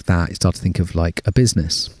think of that, you start to think of like a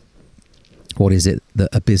business. What is it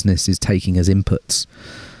that a business is taking as inputs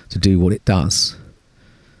to do what it does?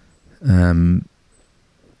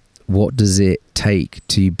 What does it take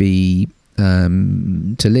to be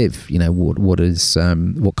to live?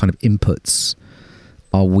 What kind of inputs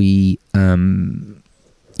are we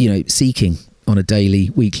seeking on a daily,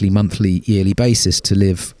 weekly, monthly, yearly basis to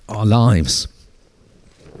live our lives?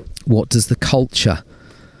 What does the culture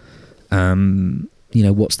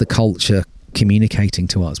what's the culture communicating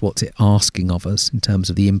to us? What's it asking of us in terms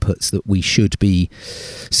of the inputs that we should be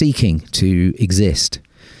seeking to exist?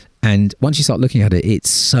 And once you start looking at it, it's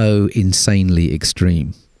so insanely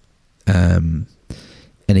extreme. And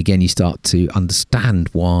again, you start to understand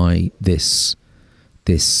why this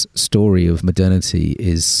story of modernity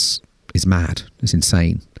is mad. It's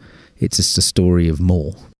insane. It's just a story of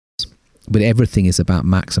more. But everything is about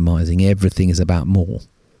maximizing. Everything is about more.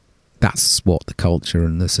 That's what the culture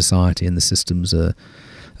and the society and the systems are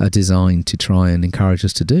designed to try and encourage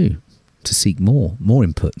us to do, to seek more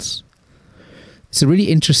inputs. It's a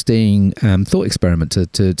really interesting thought experiment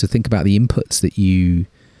to think about the inputs that you...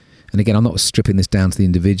 And again, I'm not stripping this down to the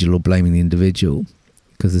individual or blaming the individual,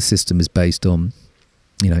 because the system is based on,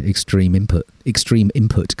 extreme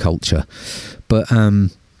input culture. But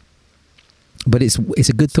it's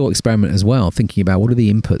a good thought experiment as well, thinking about what are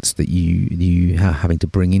the inputs that you are having to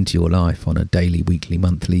bring into your life on a daily, weekly,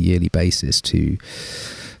 monthly, yearly basis to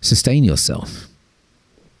sustain yourself.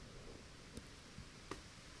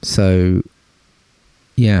 So,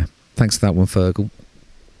 yeah, thanks for that one, Fergal.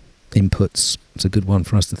 Inputs. It's a good one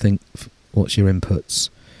for us to think. What's your inputs?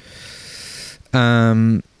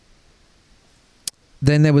 Then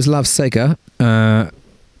there was Love Sega,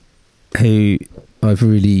 who I've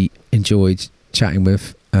really enjoyed chatting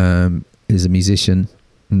with. Is a musician,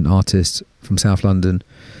 an artist from South London.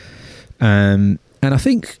 And I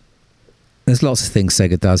think there's lots of things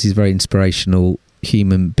Sega does. He's a very inspirational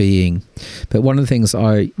human being. But one of the things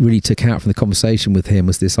I really took out from the conversation with him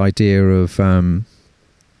was this idea of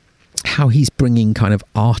how he's bringing kind of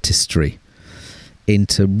artistry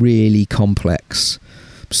into really complex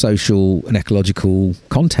social and ecological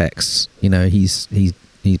contexts. He's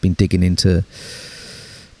been digging into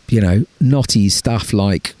knotty stuff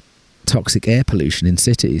like toxic air pollution in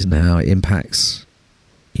cities and how it impacts,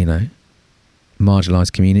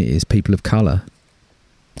 marginalised communities, people of colour,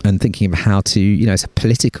 and thinking of how to, it's a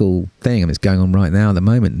political thing. I mean, it's going on right now at the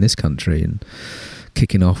moment in this country, and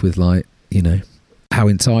kicking off with how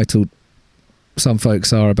entitled some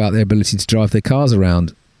folks are about their ability to drive their cars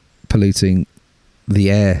around, polluting the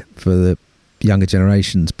air for the younger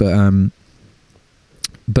generations. But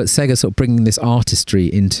Sega sort of bringing this artistry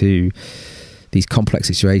into these complex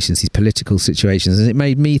situations, these political situations, and it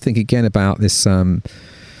made me think again about this.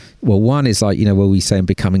 One is where we say in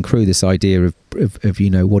Becoming Crew, this idea of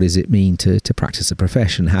what does it mean to practice a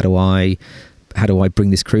profession? How do I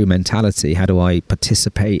bring this crew mentality? How do I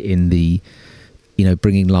participate in the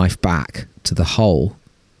bringing life back to the whole,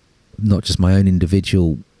 not just my own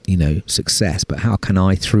individual success, but how can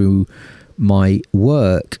I, through my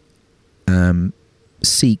work,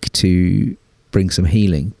 seek to bring some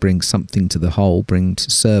healing, bring something to the whole, to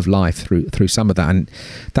serve life through some of that. And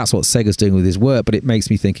that's what Sega's doing with his work. But it makes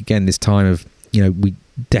me think again, this time of, we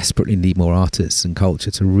desperately need more artists and culture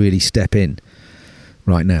to really step in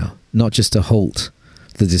right now, not just to halt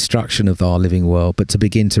the destruction of our living world, but to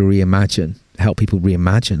begin to reimagine, help people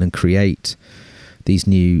reimagine and create these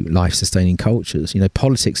new life-sustaining cultures.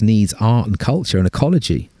 Politics needs art and culture and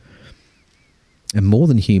ecology, and more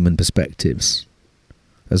than human perspectives,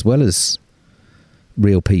 as well as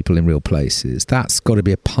real people in real places. That's got to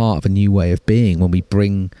be a part of a new way of being. When we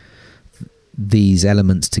bring these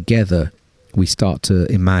elements together, we start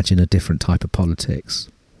to imagine a different type of politics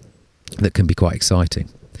that can be quite exciting.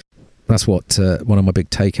 That's what one of my big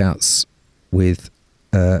takeouts with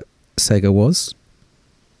Sega was.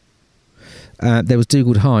 There was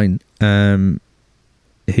Dougal Hine, who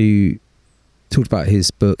talked about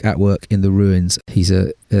his book At Work in the Ruins. He's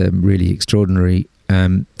a really extraordinary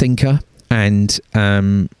thinker, and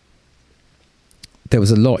there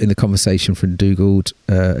was a lot in the conversation from Dougal.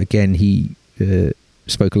 Again, he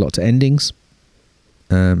spoke a lot to endings.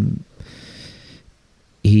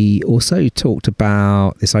 He also talked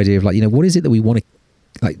about this idea of what is it that we want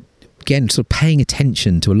to, again, sort of paying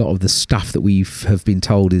attention to a lot of the stuff that we have been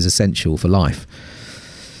told is essential for life.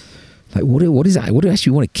 What is that? What do you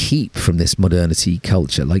actually want to keep from this modernity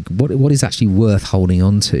culture? What is actually worth holding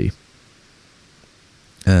on to?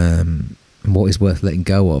 And what is worth letting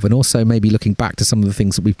go of? And also maybe looking back to some of the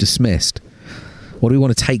things that we've dismissed. What do we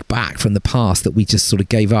want to take back from the past that we just sort of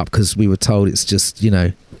gave up because we were told it's just,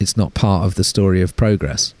 it's not part of the story of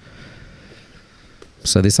progress?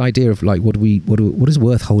 So this idea of what is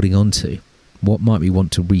worth holding on to? What might we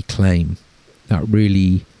want to reclaim? That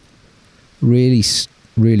really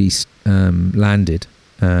landed.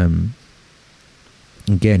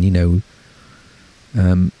 Again,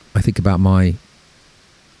 I think about my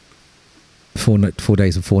 4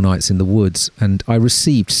 days and 4 nights in the woods, and I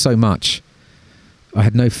received so much. I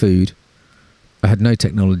had no food, I had no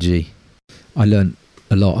technology. I learned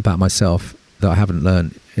a lot about myself that I haven't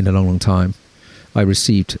learned in a long, long time. I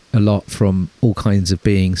received a lot from all kinds of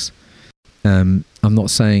beings. I'm not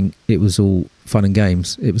saying it was all fun and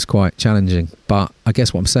games. It was quite challenging. But I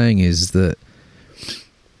guess what I'm saying is that,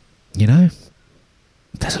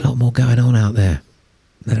 there's a lot more going on out there.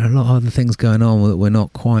 There are a lot of other things going on that we're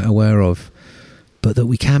not quite aware of, but that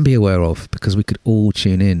we can be aware of because we could all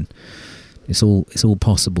tune in. It's all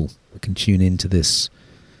possible. We can tune into this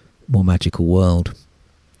more magical world.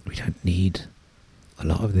 We don't need a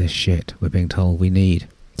lot of this shit we're being told we need,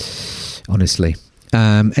 honestly.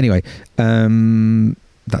 Anyway,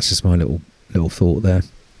 that's just my little thought there.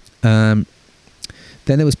 Then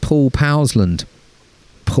there was Paul Pousland,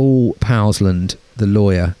 the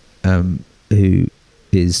lawyer, who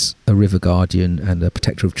is a river guardian and a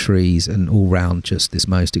protector of trees and all round just this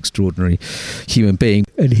most extraordinary human being.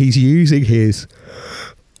 And he's using his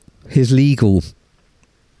legal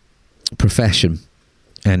profession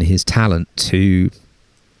and his talent to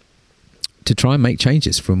try and make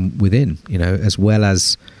changes from within, as well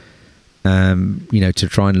as, to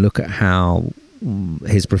try and look at how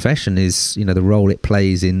his profession is, the role it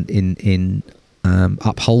plays in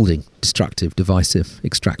upholding destructive, divisive,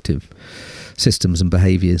 extractive systems and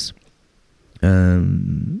behaviours,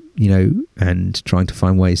 and trying to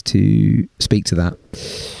find ways to speak to that,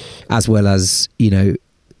 as well as,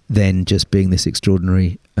 then just being this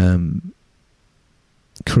extraordinary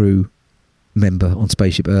crew member on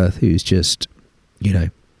Spaceship Earth who's just,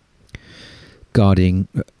 guarding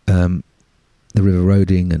the river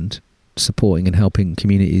roading and supporting and helping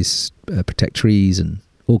communities protect trees and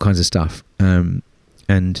all kinds of stuff, and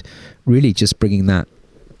really just bringing that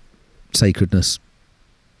sacredness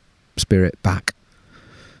spirit back.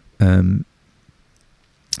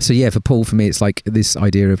 So yeah, for Paul, for me, it's like this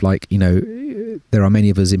idea of like, there are many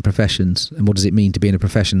of us in professions, and what does it mean to be in a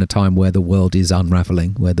profession at a time where the world is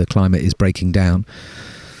unravelling, where the climate is breaking down,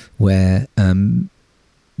 where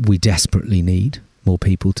we desperately need more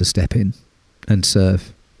people to step in and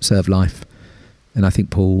serve life. And I think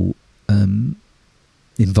Paul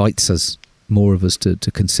invites us, more of us, to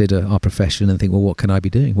consider our profession and think, well, what can I be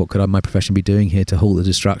doing? What could my profession be doing here to halt the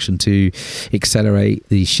destruction, to accelerate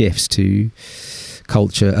these shifts to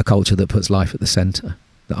a culture that puts life at the centre,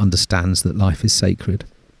 that understands that life is sacred.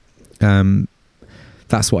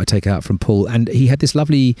 That's what I take out from Paul. And he had this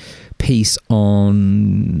lovely piece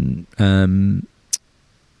on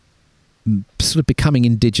sort of becoming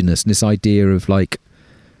indigenous, and this idea of like,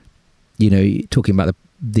 talking about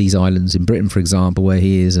these islands in Britain, for example, where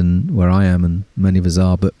he is and where I am and many of us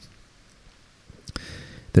are, but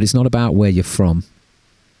that it's not about where you're from,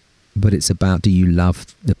 but it's about, do you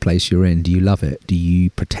love the place you're in? Do you love it? Do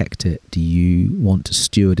you protect it? Do you want to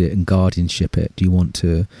steward it and guardianship it? Do you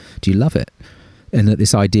love it? And that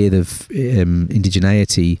this idea of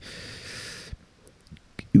indigeneity,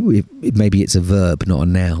 maybe it's a verb, not a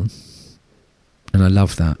noun. And I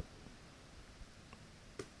love that.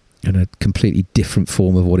 And a completely different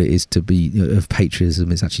form of what it is to be, of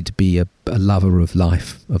patriotism, is actually to be a lover of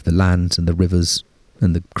life, of the land and the rivers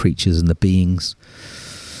and the creatures and the beings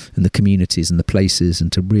and the communities and the places,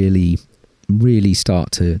 and to really, really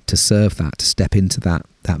start to serve that, to step into that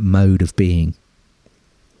mode of being.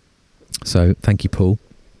 So thank you, Paul,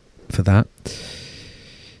 for that.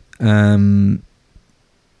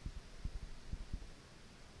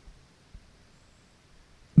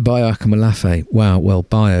 Bayo Akomolafe. Wow, well,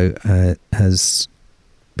 Bayo has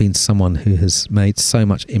been someone who has made so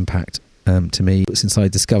much impact to me since I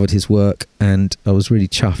discovered his work, and I was really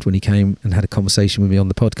chuffed when he came and had a conversation with me on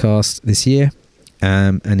the podcast this year.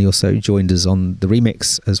 And he also joined us on the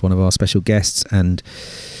remix as one of our special guests, and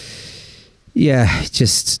yeah,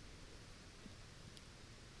 just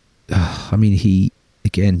he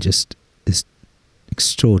again, just this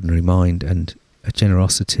extraordinary mind and a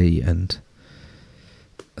generosity and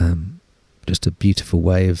just a beautiful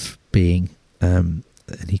way of being, and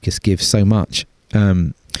he just gives so much.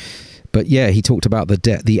 But yeah, he talked about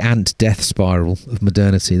the ant death spiral of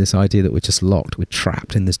modernity. This idea that we're just locked, we're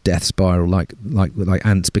trapped in this death spiral, like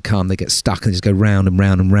ants become. They get stuck and they just go round and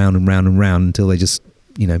round and round and round and round until they just,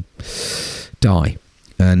 die.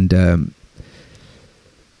 And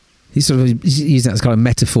he sort of used that as kind of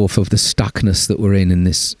metaphor for the stuckness that we're in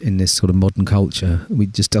this sort of modern culture.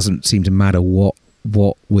 It just doesn't seem to matter what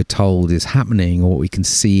we're told is happening or what we can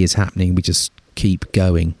see is happening. We just keep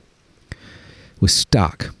going. We're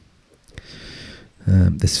stuck.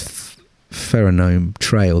 This pheromone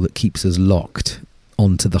trail that keeps us locked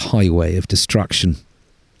onto the highway of destruction.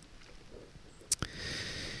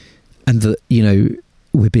 And that,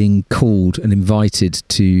 we're being called and invited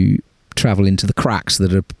to travel into the cracks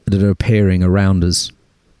that are appearing around us.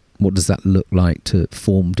 What does that look like to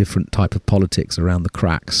form different type of politics around the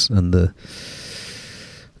cracks and the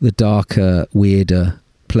darker, weirder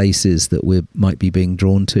places that we might be being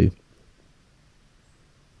drawn to?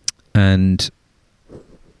 And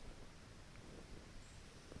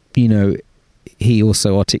he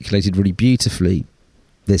also articulated really beautifully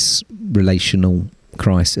this relational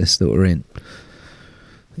crisis that we're in.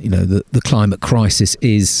 The climate crisis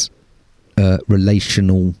is a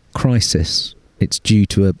relational crisis. It's due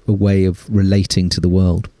to a way of relating to the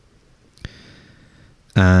world.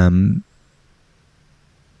 And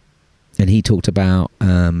he talked about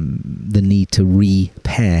the need to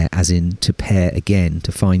repair, as in to pair again,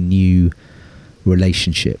 to find new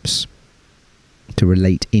relationships, to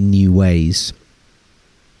relate in new ways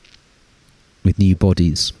with new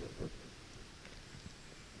bodies,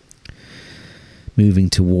 moving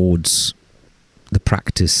towards the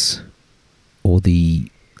practice or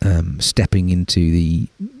the stepping into the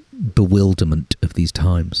bewilderment of these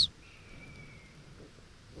times.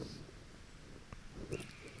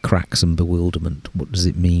 Cracks and bewilderment. What does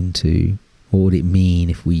it mean what would it mean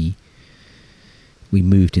if we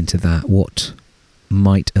moved into that? What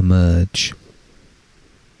might emerge?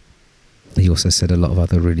 He also said a lot of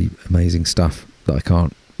other really amazing stuff that I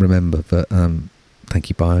can't remember, but thank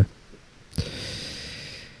you, Bayo.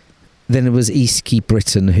 Then there was Eski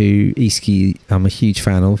Britton, who I'm a huge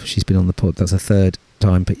fan of. She's been on the pod. That's the third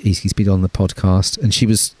time Eski's been on the podcast, and she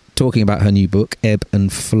was talking about her new book, Ebb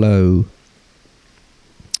and Flow.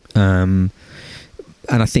 And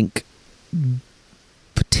I think,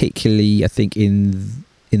 particularly, in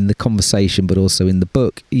the conversation, but also in the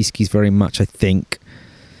book, Eski's very much, I think,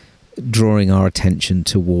 drawing our attention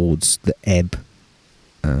towards the ebb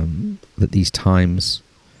that these times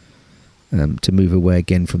to move away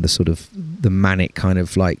again from the sort of the manic kind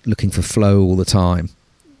of like looking for flow all the time.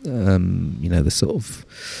 The sort of,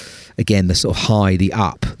 again, the sort of high, the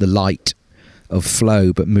up, the light of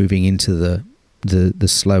flow, but moving into the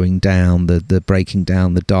slowing down, the breaking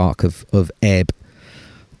down, the dark of ebb,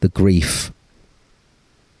 the grief.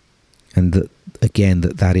 And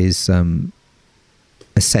that is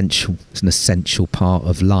essential. It's an essential part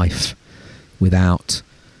of life. Without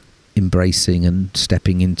embracing and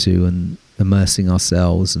stepping into and immersing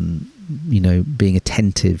ourselves and, being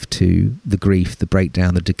attentive to the grief, the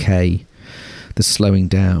breakdown, the decay, the slowing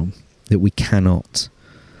down, that we cannot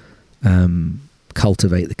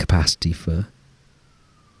cultivate the capacity for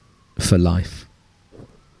life.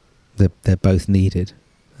 They're both needed.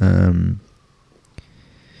 And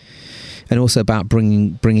also about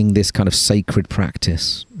bringing this kind of sacred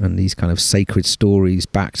practice and these kind of sacred stories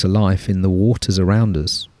back to life in the waters around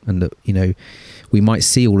us. And that, we might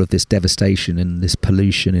see all of this devastation and this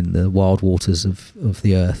pollution in the wild waters of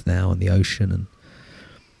the earth now and the ocean,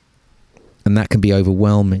 and that can be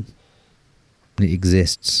overwhelming. It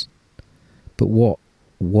exists. But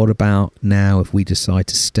what about now if we decide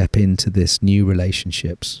to step into this new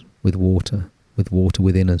relationships with water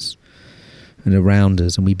within us and around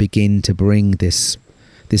us, and we begin to bring this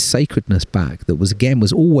sacredness back that was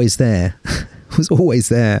always there, was always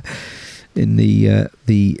there in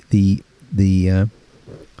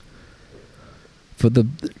for the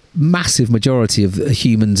massive majority of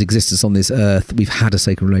humans' existence on this earth. We've had a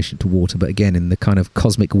sacred relation to water, but again, in the kind of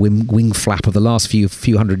cosmic wing flap of the last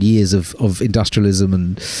few hundred years of industrialism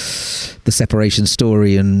and the separation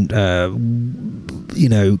story and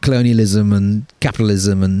colonialism and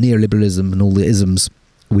capitalism and neoliberalism and all the isms,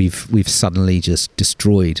 we've suddenly just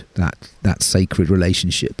destroyed that sacred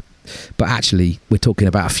relationship. But actually, we're talking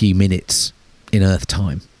about a few minutes in Earth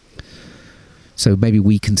time. So maybe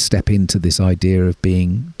we can step into this idea of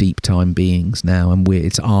being deep time beings now, and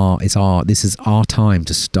this is our time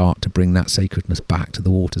to start to bring that sacredness back to the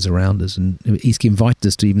waters around us. And he's invited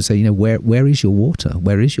us to even say, where is your water?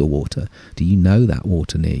 Where is your water? Do you know that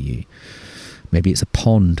water near you? Maybe it's a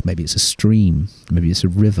pond, maybe it's a stream, maybe it's a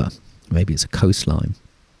river, maybe it's a coastline.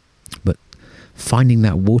 But finding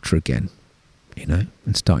that water again,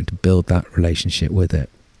 and starting to build that relationship with it.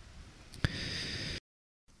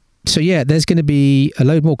 So yeah, there's going to be a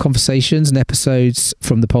load more conversations and episodes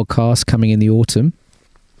from the podcast coming in the autumn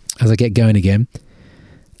as I get going again.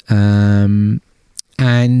 And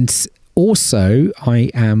also I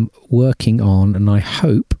am working on, and I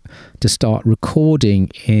hope to start recording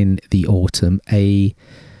in the autumn, a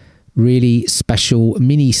really special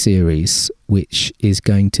mini-series which is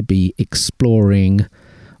going to be exploring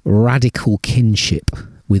radical kinship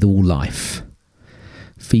with all life,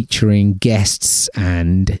 featuring guests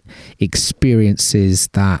and experiences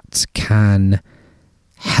that can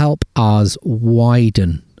help us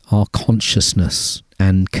widen our consciousness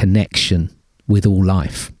and connection with all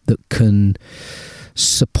life, that can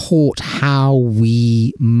support how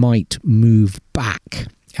we might move back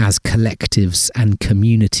as collectives and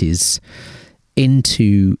communities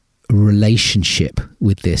into relationship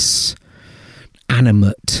with this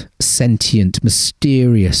animate, sentient,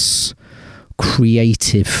 mysterious,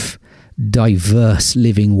 creative, diverse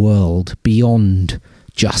living world beyond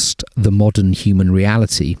just the modern human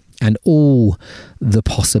reality and all the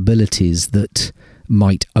possibilities that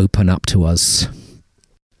might open up to us.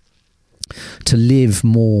 To live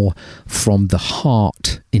more from the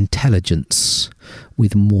heart intelligence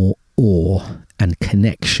with more awe and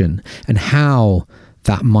connection, and how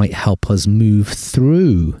that might help us move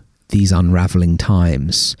through these unravelling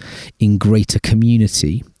times in greater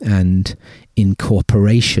community and in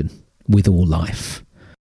cooperation with all life.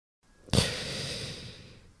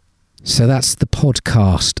 So that's the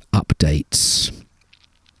podcast updates.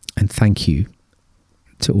 And thank you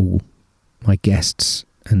to all my guests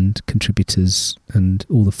and contributors and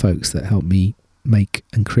all the folks that help me make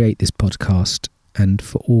and create this podcast, and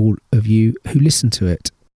for all of you who listen to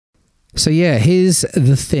it. So yeah, here's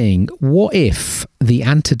the thing. What if the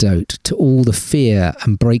antidote to all the fear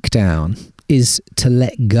and breakdown is to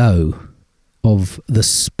let go of the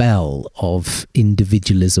spell of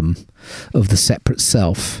individualism, of the separate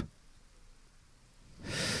self?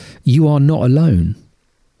 You are not alone.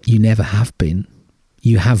 You never have been.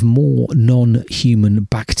 You have more non-human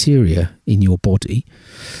bacteria in your body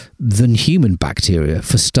than human bacteria,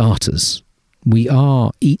 for starters. We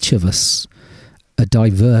are, each of us, a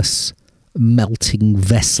diverse melting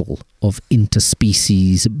vessel of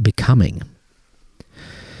interspecies becoming.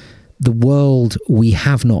 The world we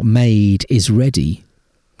have not made is ready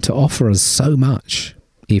to offer us so much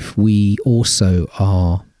if we also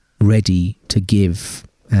are ready to give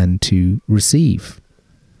and to receive,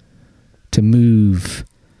 to move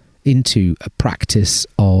into a practice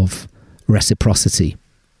of reciprocity.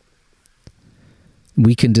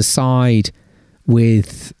 We can decide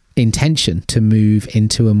with intention to move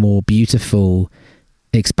into a more beautiful,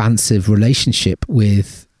 expansive relationship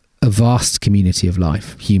with a vast community of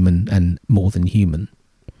life, human and more than human.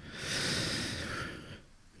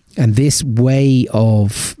 And this way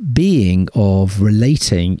of being, of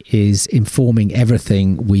relating, is informing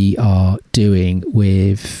everything we are doing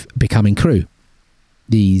with Becoming Crew.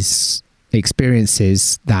 These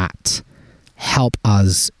experiences that help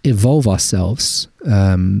us evolve ourselves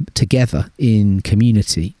together in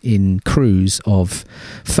community, in crews of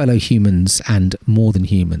fellow humans and more than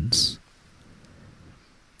humans.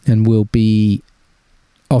 And we'll be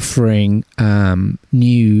offering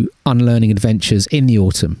new unlearning adventures in the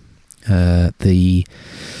autumn. The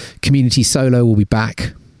community solo will be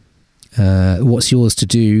back. What's Yours to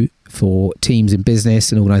Do for teams in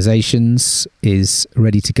business and organizations is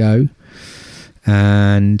ready to go.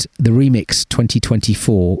 And the Remix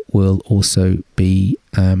 2024 will also be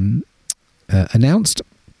announced.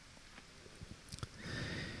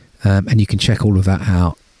 And you can check all of that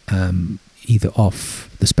out either off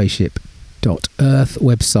the spaceship.earth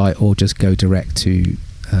website or just go direct to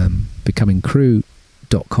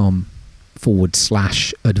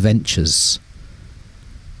becomingcrew.com/adventures.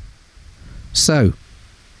 So,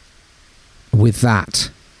 with that,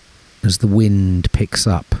 as the wind picks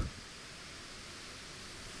up,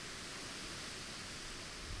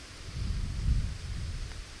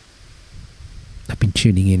 I've been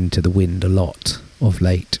tuning into the wind a lot of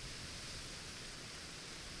late.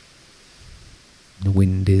 The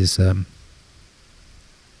wind is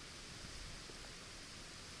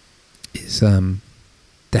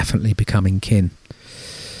definitely becoming kin.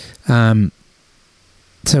 So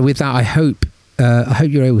with that, I hope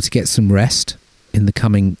you're able to get some rest in the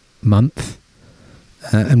coming month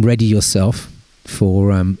and ready yourself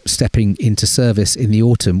for stepping into service in the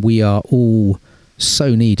autumn. We are all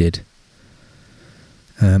so needed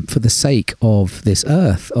for the sake of this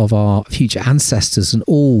earth, of our future ancestors and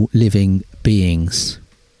all living beings.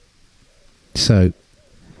 So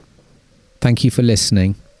thank you for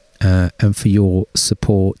listening and for your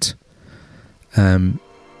support.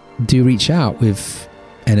 Do reach out with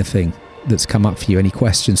anything that's come up for you, any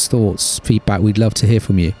questions, thoughts, feedback. We'd love to hear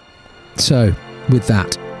from you. So with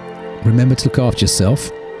that, remember to look after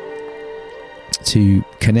yourself, to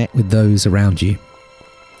connect with those around you,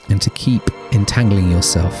 and to keep entangling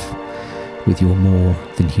yourself with your more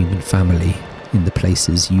than human family in the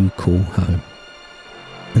places you call home.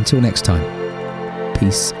 Until next time,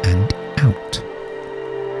 peace and out.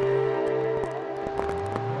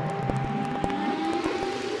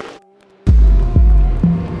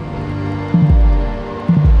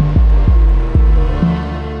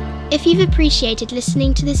 If you've appreciated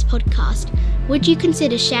listening to this podcast, would you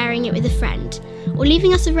consider sharing it with a friend or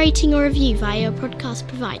leaving us a rating or review via your podcast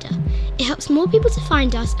provider? It helps more people to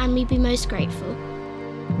find us and we'd be most grateful.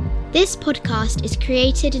 This podcast is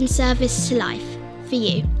created in service to life, for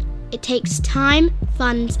you. It takes time,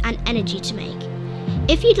 funds and energy to make.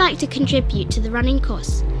 If you'd like to contribute to the running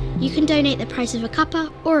costs, you can donate the price of a cuppa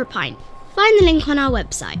or a pint. Find the link on our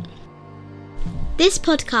website. This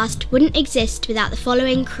podcast wouldn't exist without the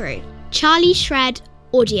following crew: Charlie Shred,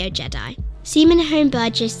 Audio Jedi; Seaman Home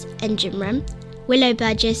Burgess, Engine Room; Willow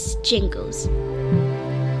Burgess, Jingles;